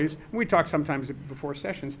stories. We'd talk sometimes before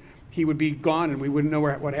sessions. He would be gone, and we wouldn't know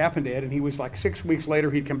what happened to Ed, and he was like 6 weeks later,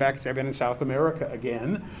 he'd come back and say, I've been in South America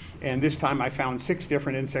again, and this time I found 6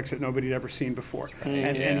 different insects that nobody had ever seen before. Right.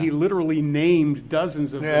 And he literally named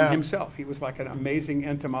dozens of them himself. He was like an amazing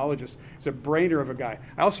entomologist. He's a brainer of a guy.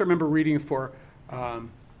 I also remember reading for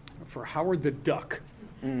Howard the Duck,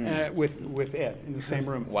 with Ed in the same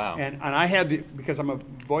room. Wow. And I had to, because I'm a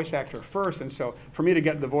voice actor first, and so for me to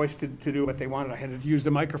get the voice to do what they wanted, I had to use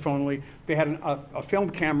the microphone. They had a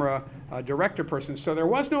film camera director person, so there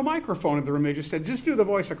was no microphone in the room. They just said, just do the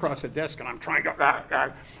voice across the desk, and I'm trying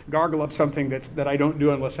to gargle up something that I don't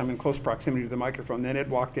do unless I'm in close proximity to the microphone. Then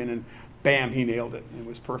Ed walked in, and bam, he nailed it. It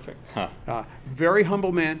was perfect. Huh. Very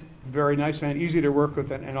humble man, very nice man, easy to work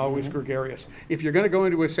with, and always gregarious. If you're going to go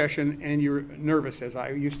into a session and you're nervous, as I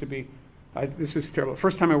used to be, This is terrible.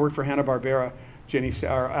 First time I worked for Hanna-Barbera,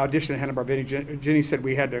 our audition at Hanna-Barbera, Jenny said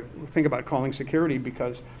we had to think about calling security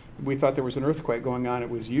because we thought there was an earthquake going on. It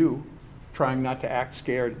was you trying not to act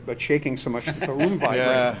scared, but shaking so much that the room vibrated.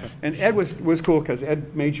 Yeah. And Ed was cool because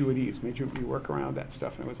Ed made you at ease, made you work around that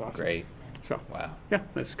stuff, and it was awesome. Great. So, wow. Yeah,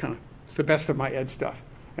 it's the best of my Ed stuff.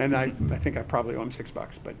 And I think I probably owe him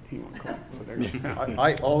 $6, but he won't call. So there you go.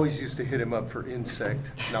 I always used to hit him up for insect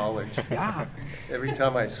knowledge. Yeah. Every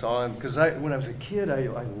time I saw him, because when I was a kid, I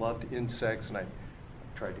loved insects, and I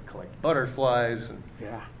tried to collect butterflies and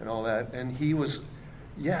all that. And he was,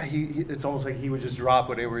 it's almost like he would just drop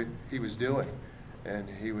whatever he was doing, and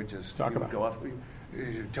he would just go off.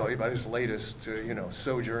 He'd tell you about his latest,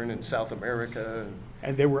 sojourn in South America.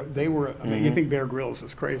 And they were. I mean, you think Bear Grylls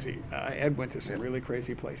is crazy? Ed went to some really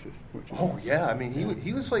crazy places. I mean,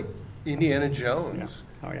 he was like Indiana Jones.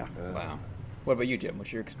 Yeah. Oh yeah. Wow. What about you, Jim?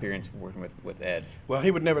 What's your experience working with Ed? Well, he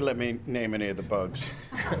would never let me name any of the bugs.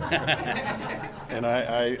 And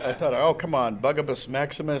I thought, oh, come on, Bugabus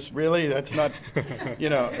maximus, really? That's not,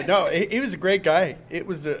 No, he was a great guy. It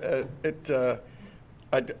was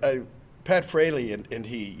Pat Fraley and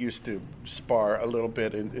he used to spar a little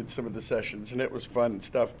bit in some of the sessions, and it was fun and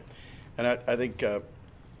stuff. And I think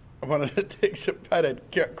one of the things that Pat had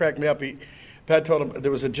cracked me up, Pat told him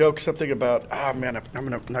there was a joke, something about, I'm not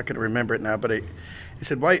going to remember it now, but he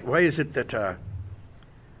said, why is it that a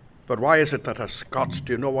Scots,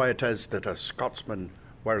 do you know why it is that a Scotsman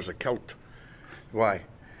wears a kilt? Why?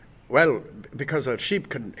 Well, because a sheep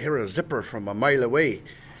can hear a zipper from a mile away.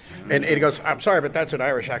 And he goes, I'm sorry, but that's an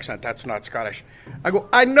Irish accent. That's not Scottish. I go,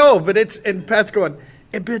 I know, but and Pat's going,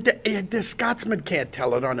 but the Scotsman can't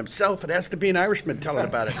tell it on himself. It has to be an Irishman telling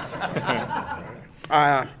about it.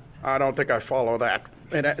 I don't think I follow that.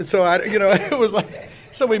 And so, it was like,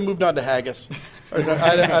 so we moved on to haggis. I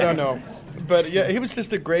don't know. But yeah, he was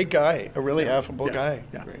just a great guy, a really affable guy.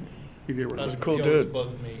 Yeah. Easy to work with. He was a cool dude.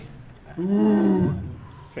 Bugged me. Ooh.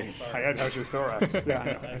 Say, how's your thorax? Yeah, I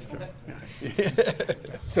know. That's true. Yeah.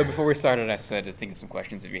 So before we started, I said to think of some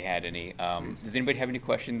questions if you had any. Does anybody have any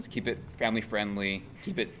questions? Keep it family friendly.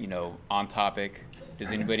 Keep it, on topic.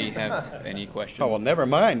 Does anybody have any questions? Oh, well, never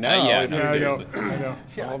mind now. Yeah, I know.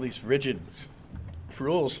 All these rigid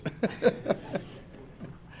rules.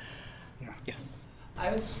 Yes. I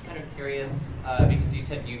was just kind of curious because you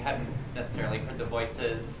said you hadn't necessarily heard the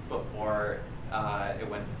voices before it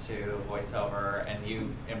went to voiceover, and you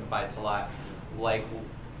improvised a lot. Like,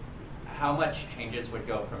 how much changes would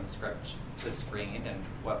go from script to screen, and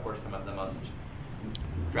what were some of the most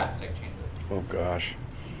drastic changes? Oh gosh,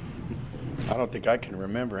 I don't think I can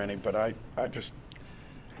remember any, but I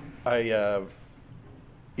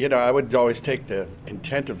would always take the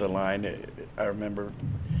intent of the line. I remember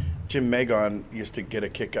Jim Magon used to get a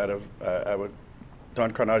kick out of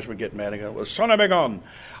Don Carnage would get mad and go, well, son of Magon,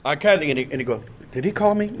 I can't. And he'd go, did he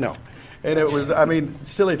call me? No. And it was,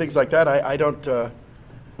 silly things like that. I don't,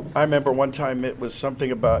 I remember one time it was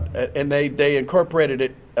something about, and they incorporated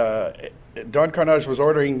it. Don Carnage was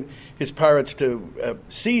ordering his pirates to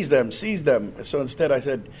seize them. So instead I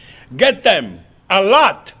said, get them, a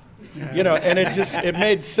lot. And it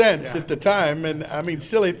made sense at the time. And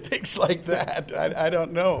silly things like that. I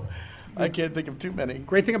don't know. I can't think of too many.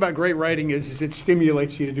 Great thing about great writing is it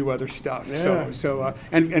stimulates you to do other stuff. Yeah.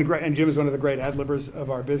 And Jim is one of the great ad-libbers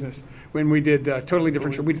of our business. When we did totally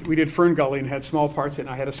different show, we did Fern Gully and had small parts in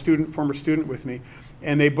it. I had a former student with me,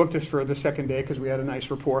 and they booked us for the second day because we had a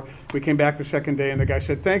nice rapport. We came back the second day, and the guy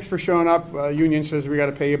said, thanks for showing up. Union says we got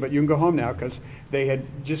to pay you, but you can go home now, because they had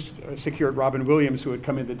just secured Robin Williams, who had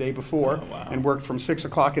come in the day before and worked from 6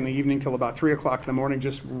 o'clock in the evening till about 3 o'clock in the morning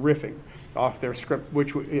just riffing off their script,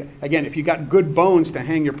 which, again, if you got good bones to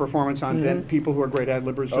hang your performance on, then people who are great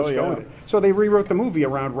ad-libbers just go with it. So they rewrote the movie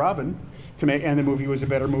around Robin and the movie was a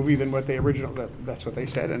better movie than what they that's what they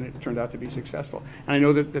said, and it turned out to be successful. And I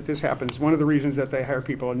know that this happens. One of the reasons that they hire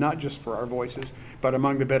people, not just for our voices, but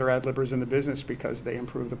among the better ad-libbers in the business, because they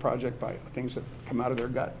improve the project by things that come out of their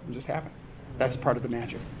gut and just happen. That's part of the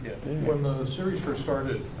magic. Yeah. When the series first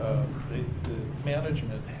started, the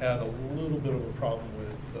management had a little bit of a problem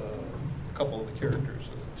with a couple of the characters.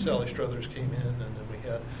 Sally Struthers came in, and then we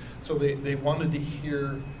had, so they wanted to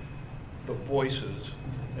hear the voices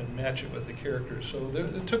and match it with the characters. So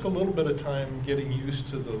it took a little bit of time getting used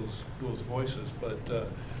to those voices, but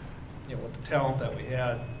with the talent that we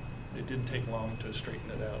had, it didn't take long to straighten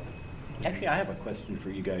it out. Actually, I have a question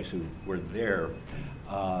for you guys who were there.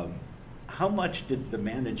 How much did the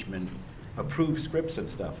management approve scripts and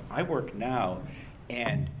stuff? I work now,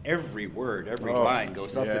 and every word, every line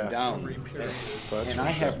goes up and down. And I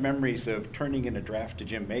have memories of turning in a draft to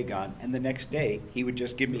Jim Magon, and the next day he would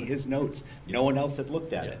just give me his notes. No one else had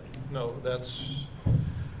looked at it. No,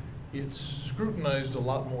 it's scrutinized a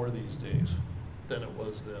lot more these days than it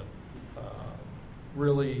was then.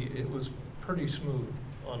 Really, it was pretty smooth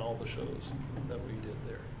on all the shows that we did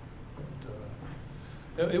there.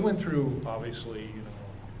 But, it went through, obviously,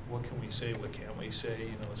 what can we say, what can't we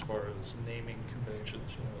say, as far as naming conventions,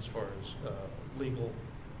 as far as legal.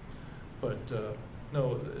 But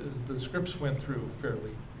no, the scripts went through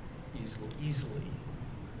fairly easily.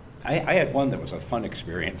 I had one that was a fun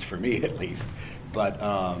experience for me, at least. But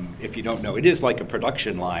if you don't know, it is like a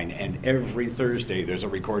production line, and every Thursday there's a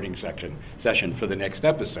recording session for the next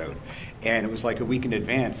episode. And it was like a week in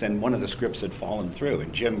advance, and one of the scripts had fallen through.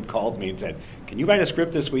 And Jim called me and said, "Can you write a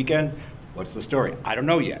script this weekend? What's the story?" "I don't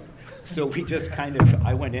know yet." So we just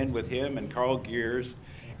I went in with him and Carl Gears,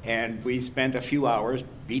 and we spent a few hours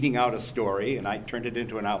beating out a story, and I turned it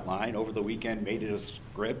into an outline. Over the weekend, made it a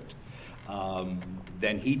script.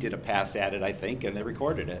 Then he did a pass at it, I think, and they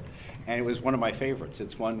recorded it. And it was one of my favorites.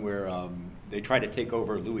 It's one where they try to take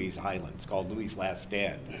over Louis' Island. It's called Louis' Last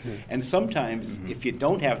Stand. And sometimes, if you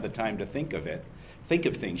don't have the time to think of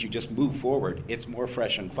things, you just move forward. It's more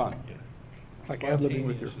fresh and fun. Like ad-libbing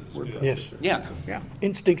with your word. Yes. Yeah.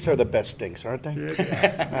 Instincts are the best things, aren't they?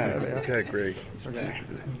 Okay, great.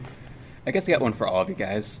 I guess I got one for all of you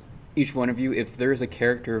guys. Each one of you, if there's a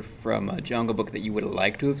character from Jungle Book that you would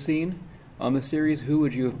like to have seen on the series, who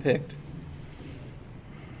would you have picked?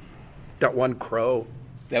 Got one crow.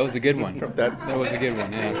 That was a good one. that was a good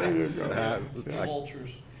one, yeah.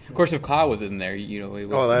 Vultures. Of course, if Claw was in there, it was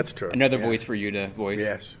that's true. Another voice for you to voice.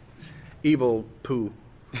 Yes. Evil Pooh.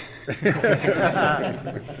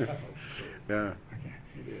 Yeah.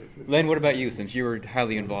 Len, what about you? Since you were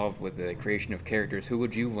highly involved with the creation of characters, who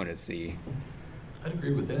would you want to see? I'd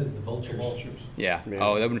agree with Ed, the Vultures. Yeah.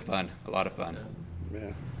 Oh, that would have been fun. A lot of fun.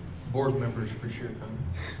 Yeah. Board members for Shere Khan.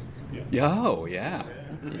 Oh, yeah.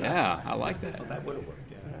 Yeah, I like that. Well, that would have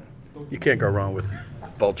worked, yeah. You can't go wrong with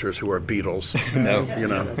vultures who are beetles. No.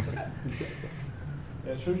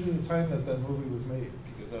 It shows you the time that movie was made,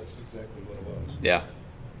 because that's exactly what it was. Yeah.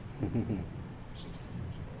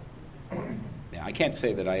 Yeah, I can't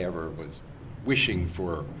say that I ever was wishing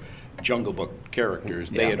for Jungle Book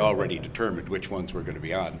characters. They Yeah. had already determined which ones were going to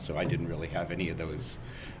be on, so I didn't really have any of those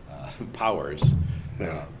powers.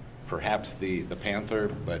 Perhaps the Panther,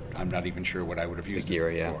 but I'm not even sure what I would have used The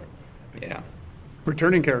Gira, it for. Yeah.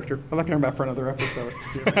 Returning character. I'd like to come back for another episode.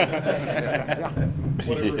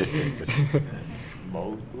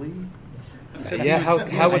 Mowgli? Yeah, how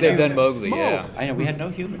would they have done Mowgli? Yeah. I know, we had no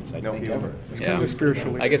humans. I don't ever. It's kind of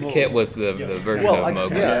spiritually. I guess Kit was the version of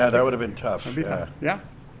Mowgli. Yeah, that would have been tough. Yeah.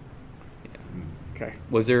 Okay.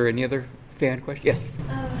 Was there any other fan question? Yes.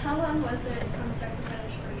 How long was it from start to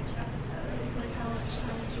finish for each episode? Like, how much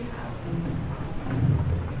time did you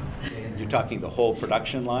have? You're talking the whole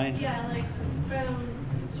production line? Yeah, like from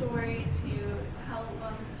story to how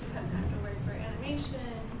long did you have time to work for animation?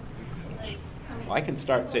 Like, how many Well, I can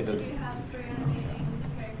start say people that. do you have for animating the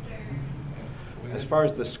characters? As far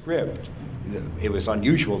as the script, it was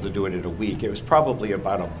unusual to do it in a week. It was probably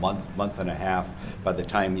about a month and a half by the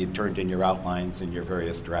time you turned in your outlines and your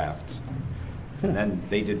various drafts. And then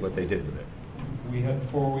they did what they did with it. We had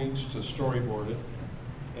 4 weeks to storyboard it,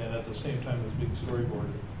 and at the same time as being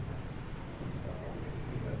storyboarded,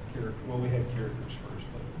 we had characters first,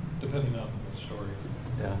 but depending on the story.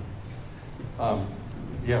 Yeah.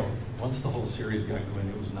 Once the whole series got going,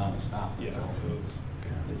 it was nonstop. Yeah.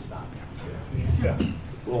 It stopped. Yeah.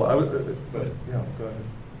 Well, I was, but yeah, go ahead.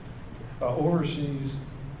 Overseas,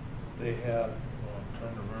 they had, I'm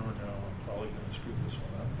trying to remember now, I'm probably going to screw this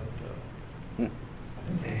one up, but I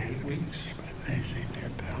think they had 8 weeks. I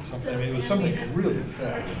mean, it was something really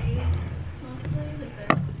fast.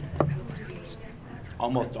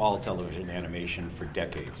 Almost all television animation for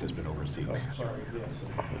decades has been overseas. Sorry, yes.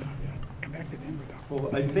 Come back to Denver, though.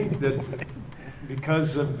 Well, I think that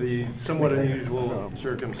because of the somewhat unusual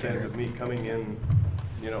circumstance of me coming in,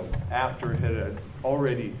 after it had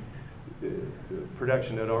already,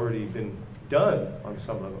 production had already been done on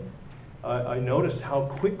some of them, I noticed how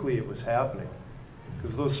quickly it was happening.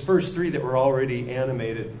 Because those first 3 that were already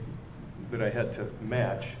animated that I had to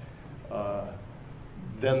match,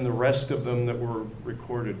 then the rest of them that were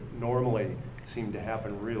recorded normally seemed to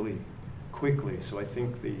happen really quickly. So I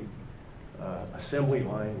think the assembly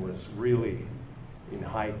line was really in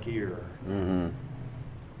high gear. Mm-hmm.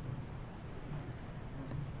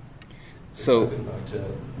 So,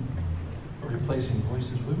 About replacing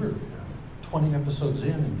voices, we were 20 episodes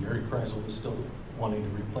in, and Gary Kreisel was still wanting to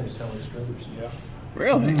replace Sally Struthers. Yeah.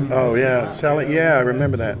 Really? Oh yeah, Sally. Yeah, I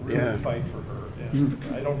remember that. Really Yeah. fight for her. And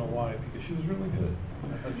I don't know why, because she was really good. I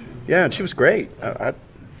thought she was Yeah, and she was great. I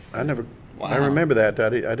never. I Wow. remember that. I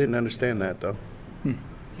didn't understand that though.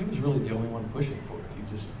 He was really the only one pushing for it. He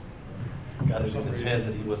just got it in his head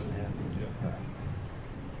that he wasn't happy.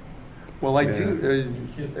 Well, I do.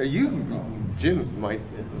 You, Jim, might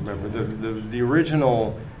remember the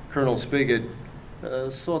original Colonel Spigot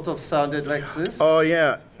sort of sounded like this. Oh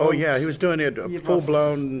yeah. Oh yeah. He was doing it full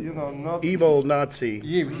blown not evil Nazi.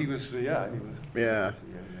 Yeah, he was. Yeah, he was. Yeah.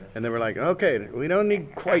 And they were like, okay, we don't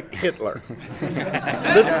need quite Hitler.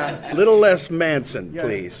 little less Manson,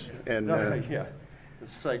 please. And yeah,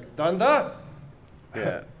 it's like Dunda.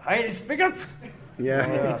 yeah. Heil Spigot.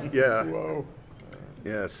 Yeah. Yeah. Whoa.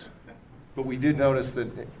 Yes. But we did notice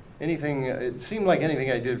that it seemed like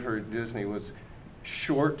anything I did for Disney was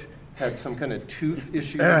short, had some kind of tooth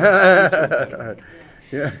issue. Yeah,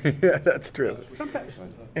 that's true. Sometimes.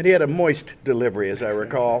 And he had a moist delivery, as I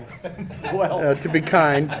recall. Well, to be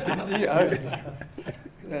kind.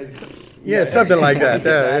 Yeah, something like that.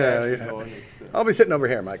 Yeah. I'll be sitting over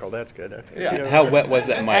here, Michael. That's good. That's good. Yeah. How wet was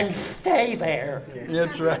that mic? And stay there.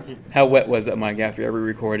 That's right. How wet was that mic after every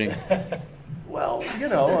recording? Well,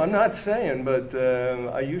 I'm not saying, but there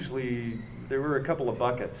were a couple of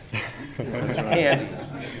buckets. Handy.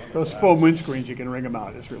 Those foam windscreens, you can wring them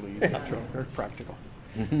out. It's really easy. So they're practical.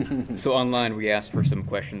 So online, we asked for some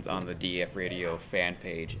questions on the DF Radio fan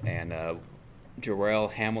page, and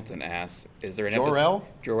Jorel Hamilton asks, "Is there an Jorel?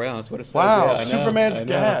 Jorel, that's what it says. Wow, Yeah, Superman's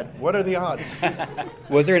dad. What are the odds?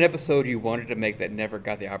 Was there an episode you wanted to make that never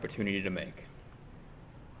got the opportunity to make?"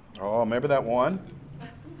 Oh, remember that one?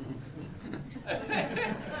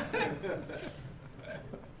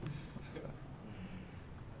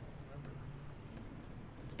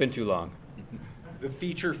 It's been too long. The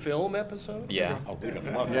feature film episode? Yeah. Oh, we'd have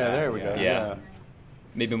loved Yeah, that. there we go. Yeah.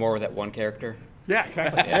 Maybe more with that one character. Yeah,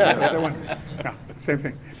 exactly. That one. Yeah, same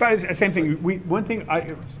thing. But it's the same thing. One thing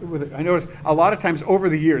I noticed a lot of times over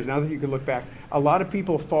the years, now that you can look back, a lot of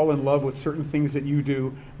people fall in love with certain things that you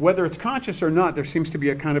do, whether it's conscious or not. There seems to be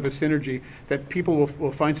a kind of a synergy that people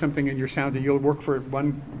will find something in your sound, and you'll work for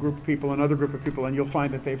one group of people, another group of people, and you'll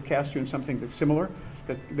find that they've cast you in something that's similar.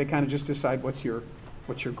 That they kind of just decide what's your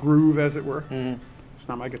groove, as it were. Mm-hmm. It's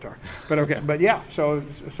not my guitar, but okay. But yeah, so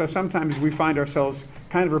sometimes we find ourselves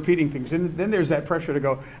kind of repeating things, and then there's that pressure to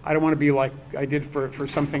go, I don't want to be like I did for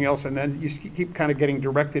something else, and then you keep kind of getting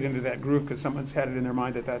directed into that groove because someone's had it in their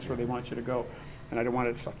mind that that's where they want you to go, and I don't want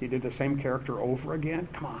it. It's like you did the same character over again.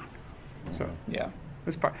 Come on. So yeah,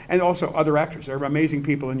 that's part. And also other actors. There are amazing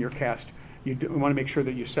people in your cast. You want to make sure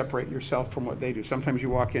that you separate yourself from what they do. Sometimes you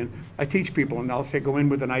walk in, I teach people, and I'll say, go in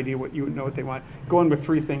with an idea, what you know what they want. Go in with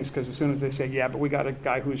 3 things, because as soon as they say, yeah, but we got a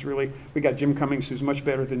guy we got Jim Cummings, who's much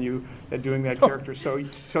better than you at doing that character. So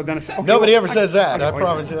then I say, okay. Nobody ever says that, I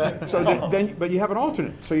promise you that. So but you have an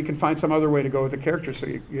alternate, so you can find some other way to go with the character, so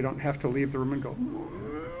you don't have to leave the room and go,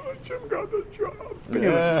 Jim got the job. But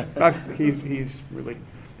anyway, he's really,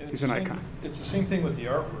 he's an icon. It's the same thing with the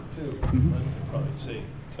artwork, too. Mm-hmm. I could probably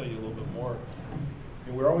tell you a little bit more.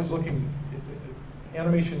 And we're always looking,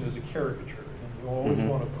 animation is a caricature, and you always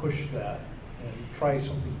want to push that and try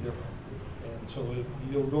something different. And so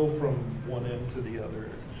you'll go from one end to the other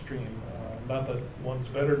extreme. Not that one's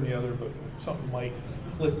better than the other, but something might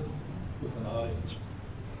click with an audience.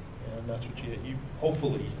 And that's what you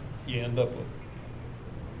hopefully you end up with.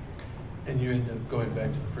 And you end up going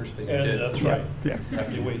back to the first thing you And did. that's right. Yeah.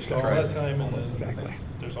 After you waste all that time, and then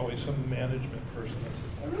there's always some management person that says,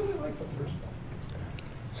 I really like the first one.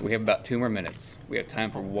 So we have about 2 more minutes. We have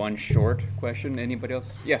time for one short question. Anybody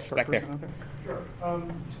else? Yes, back there. Sure.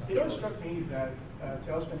 It always struck me that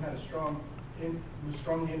Tailspin had was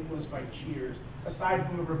strongly influenced by Cheers, aside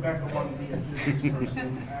from the Rebecca wanting to be a business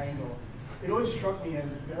person angle. It always struck me as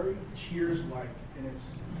very Cheers-like in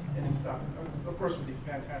its stuff. Of course, with the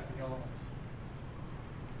fantastic elements.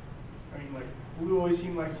 I mean, like, Blue always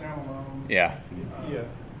seemed like Sam Malone. Yeah. Yeah.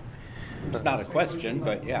 It's not a question,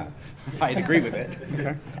 but yeah, I'd agree with it.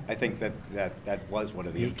 Okay. I think that was one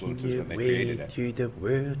of the influences when they created it. Through the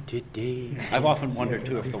world today. I've often wondered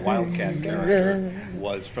too if the Wildcat character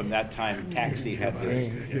was from that time. Taxi had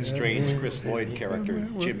this strange Chris Lloyd character,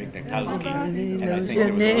 Jim Ignatowski, and I think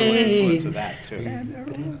there was a little influence of that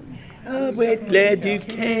too. Oh, we're glad you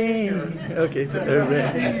came. Okay.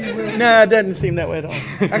 No, it doesn't seem that way at all.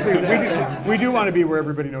 Actually, we do want to be where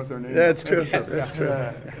everybody knows their name. That's true. That's true.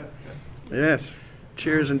 Yes.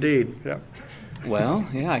 Cheers indeed. Yeah. Well,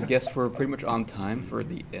 yeah, I guess we're pretty much on time for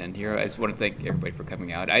the end here. I just want to thank everybody for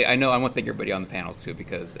coming out. I know I want to thank everybody on the panels too,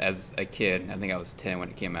 because as a kid, I think I was 10 when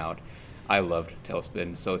it came out, I loved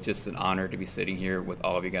Tailspin, so it's just an honor to be sitting here with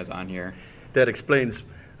all of you guys on here. That explains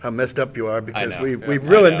how messed up you are, because we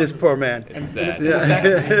ruined this poor man. And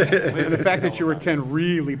the fact that you were 10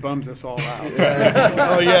 really bums us all out.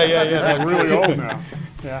 Oh, yeah. I'm really old now.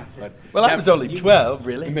 Yeah. Well, I was only 12,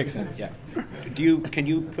 really. It makes sense. Yeah. Can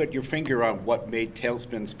you put your finger on what made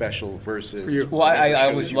Tailspin special versus? Well, I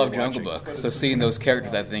always loved Jungle Book, so seeing those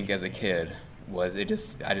characters, I think, as a kid, I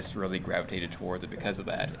just really gravitated towards it because of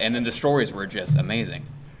that. And then the stories were just amazing.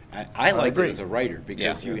 I liked it as a writer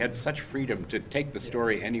because you had such freedom to take the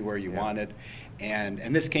story anywhere you wanted.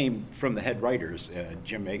 And this came from the head writers,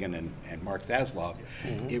 Jim Megan and Mark Zaslav.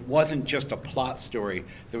 Mm-hmm. It wasn't just a plot story.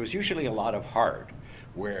 There was usually a lot of heart,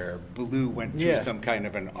 where Baloo went through some kind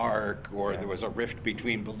of an arc, or there was a rift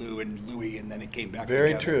between Baloo and Louie, and then it came back Very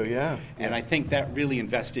together. true, yeah. And I think that really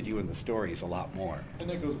invested you in the stories a lot more. And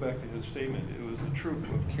that goes back to his statement. It was a troupe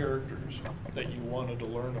of characters that you wanted to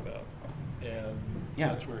learn about. And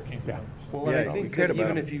that's where it came from. Well, I think that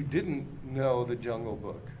even if you didn't know the Jungle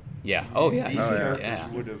Book, these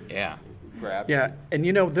characters would have grabbed you. Yeah, and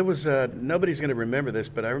there was nobody's going to remember this,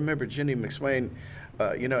 but I remember Ginny McSwain.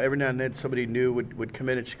 Every now and then somebody new would come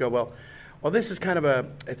in and she'd go, well, this is kind of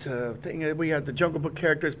it's a thing. We have the Jungle Book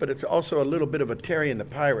characters, but it's also a little bit of a Terry and the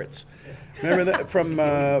Pirates. Remember that from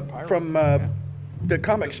the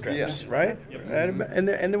comic strips, right? Yep. And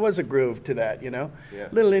there was a groove to that,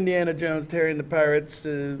 Little Indiana Jones, Terry and the Pirates,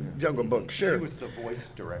 Jungle Book, sure. She was the voice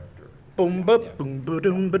director. Boom, boom, boom,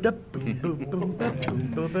 boom, boom, boom,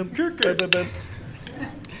 boom, boom.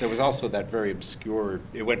 There was also that very obscure,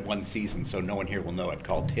 it went one season, so no one here will know it,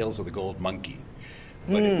 called Tales of the Gold Monkey.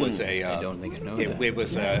 But it was I don't think I know that. It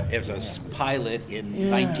was a pilot in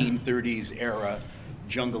 1930s era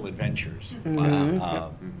Jungle Adventures.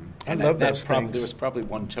 Wow. I love those things. There was probably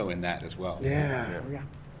one toe in that as well. Yeah.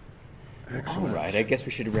 Excellent. All right, I guess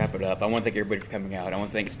we should wrap it up. I want to thank everybody for coming out. I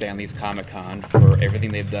want to thank Stanley's Comic Con for everything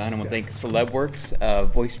they've done. I want to thank Celebworks,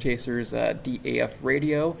 Voice Chasers, DAF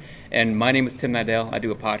Radio. And my name is Tim Nidell. I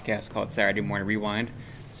do a podcast called Saturday Morning Rewind.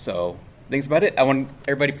 So thanks about it. I want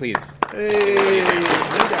everybody, please. Hey.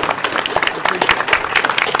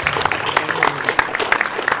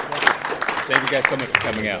 Thank you guys so much for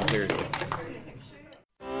coming out. Seriously.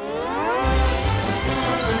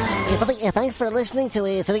 Thanks for listening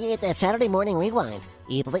to Saturday Morning Rewind.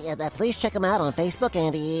 Please check them out on Facebook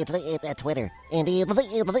and Twitter.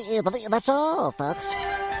 And that's all, folks.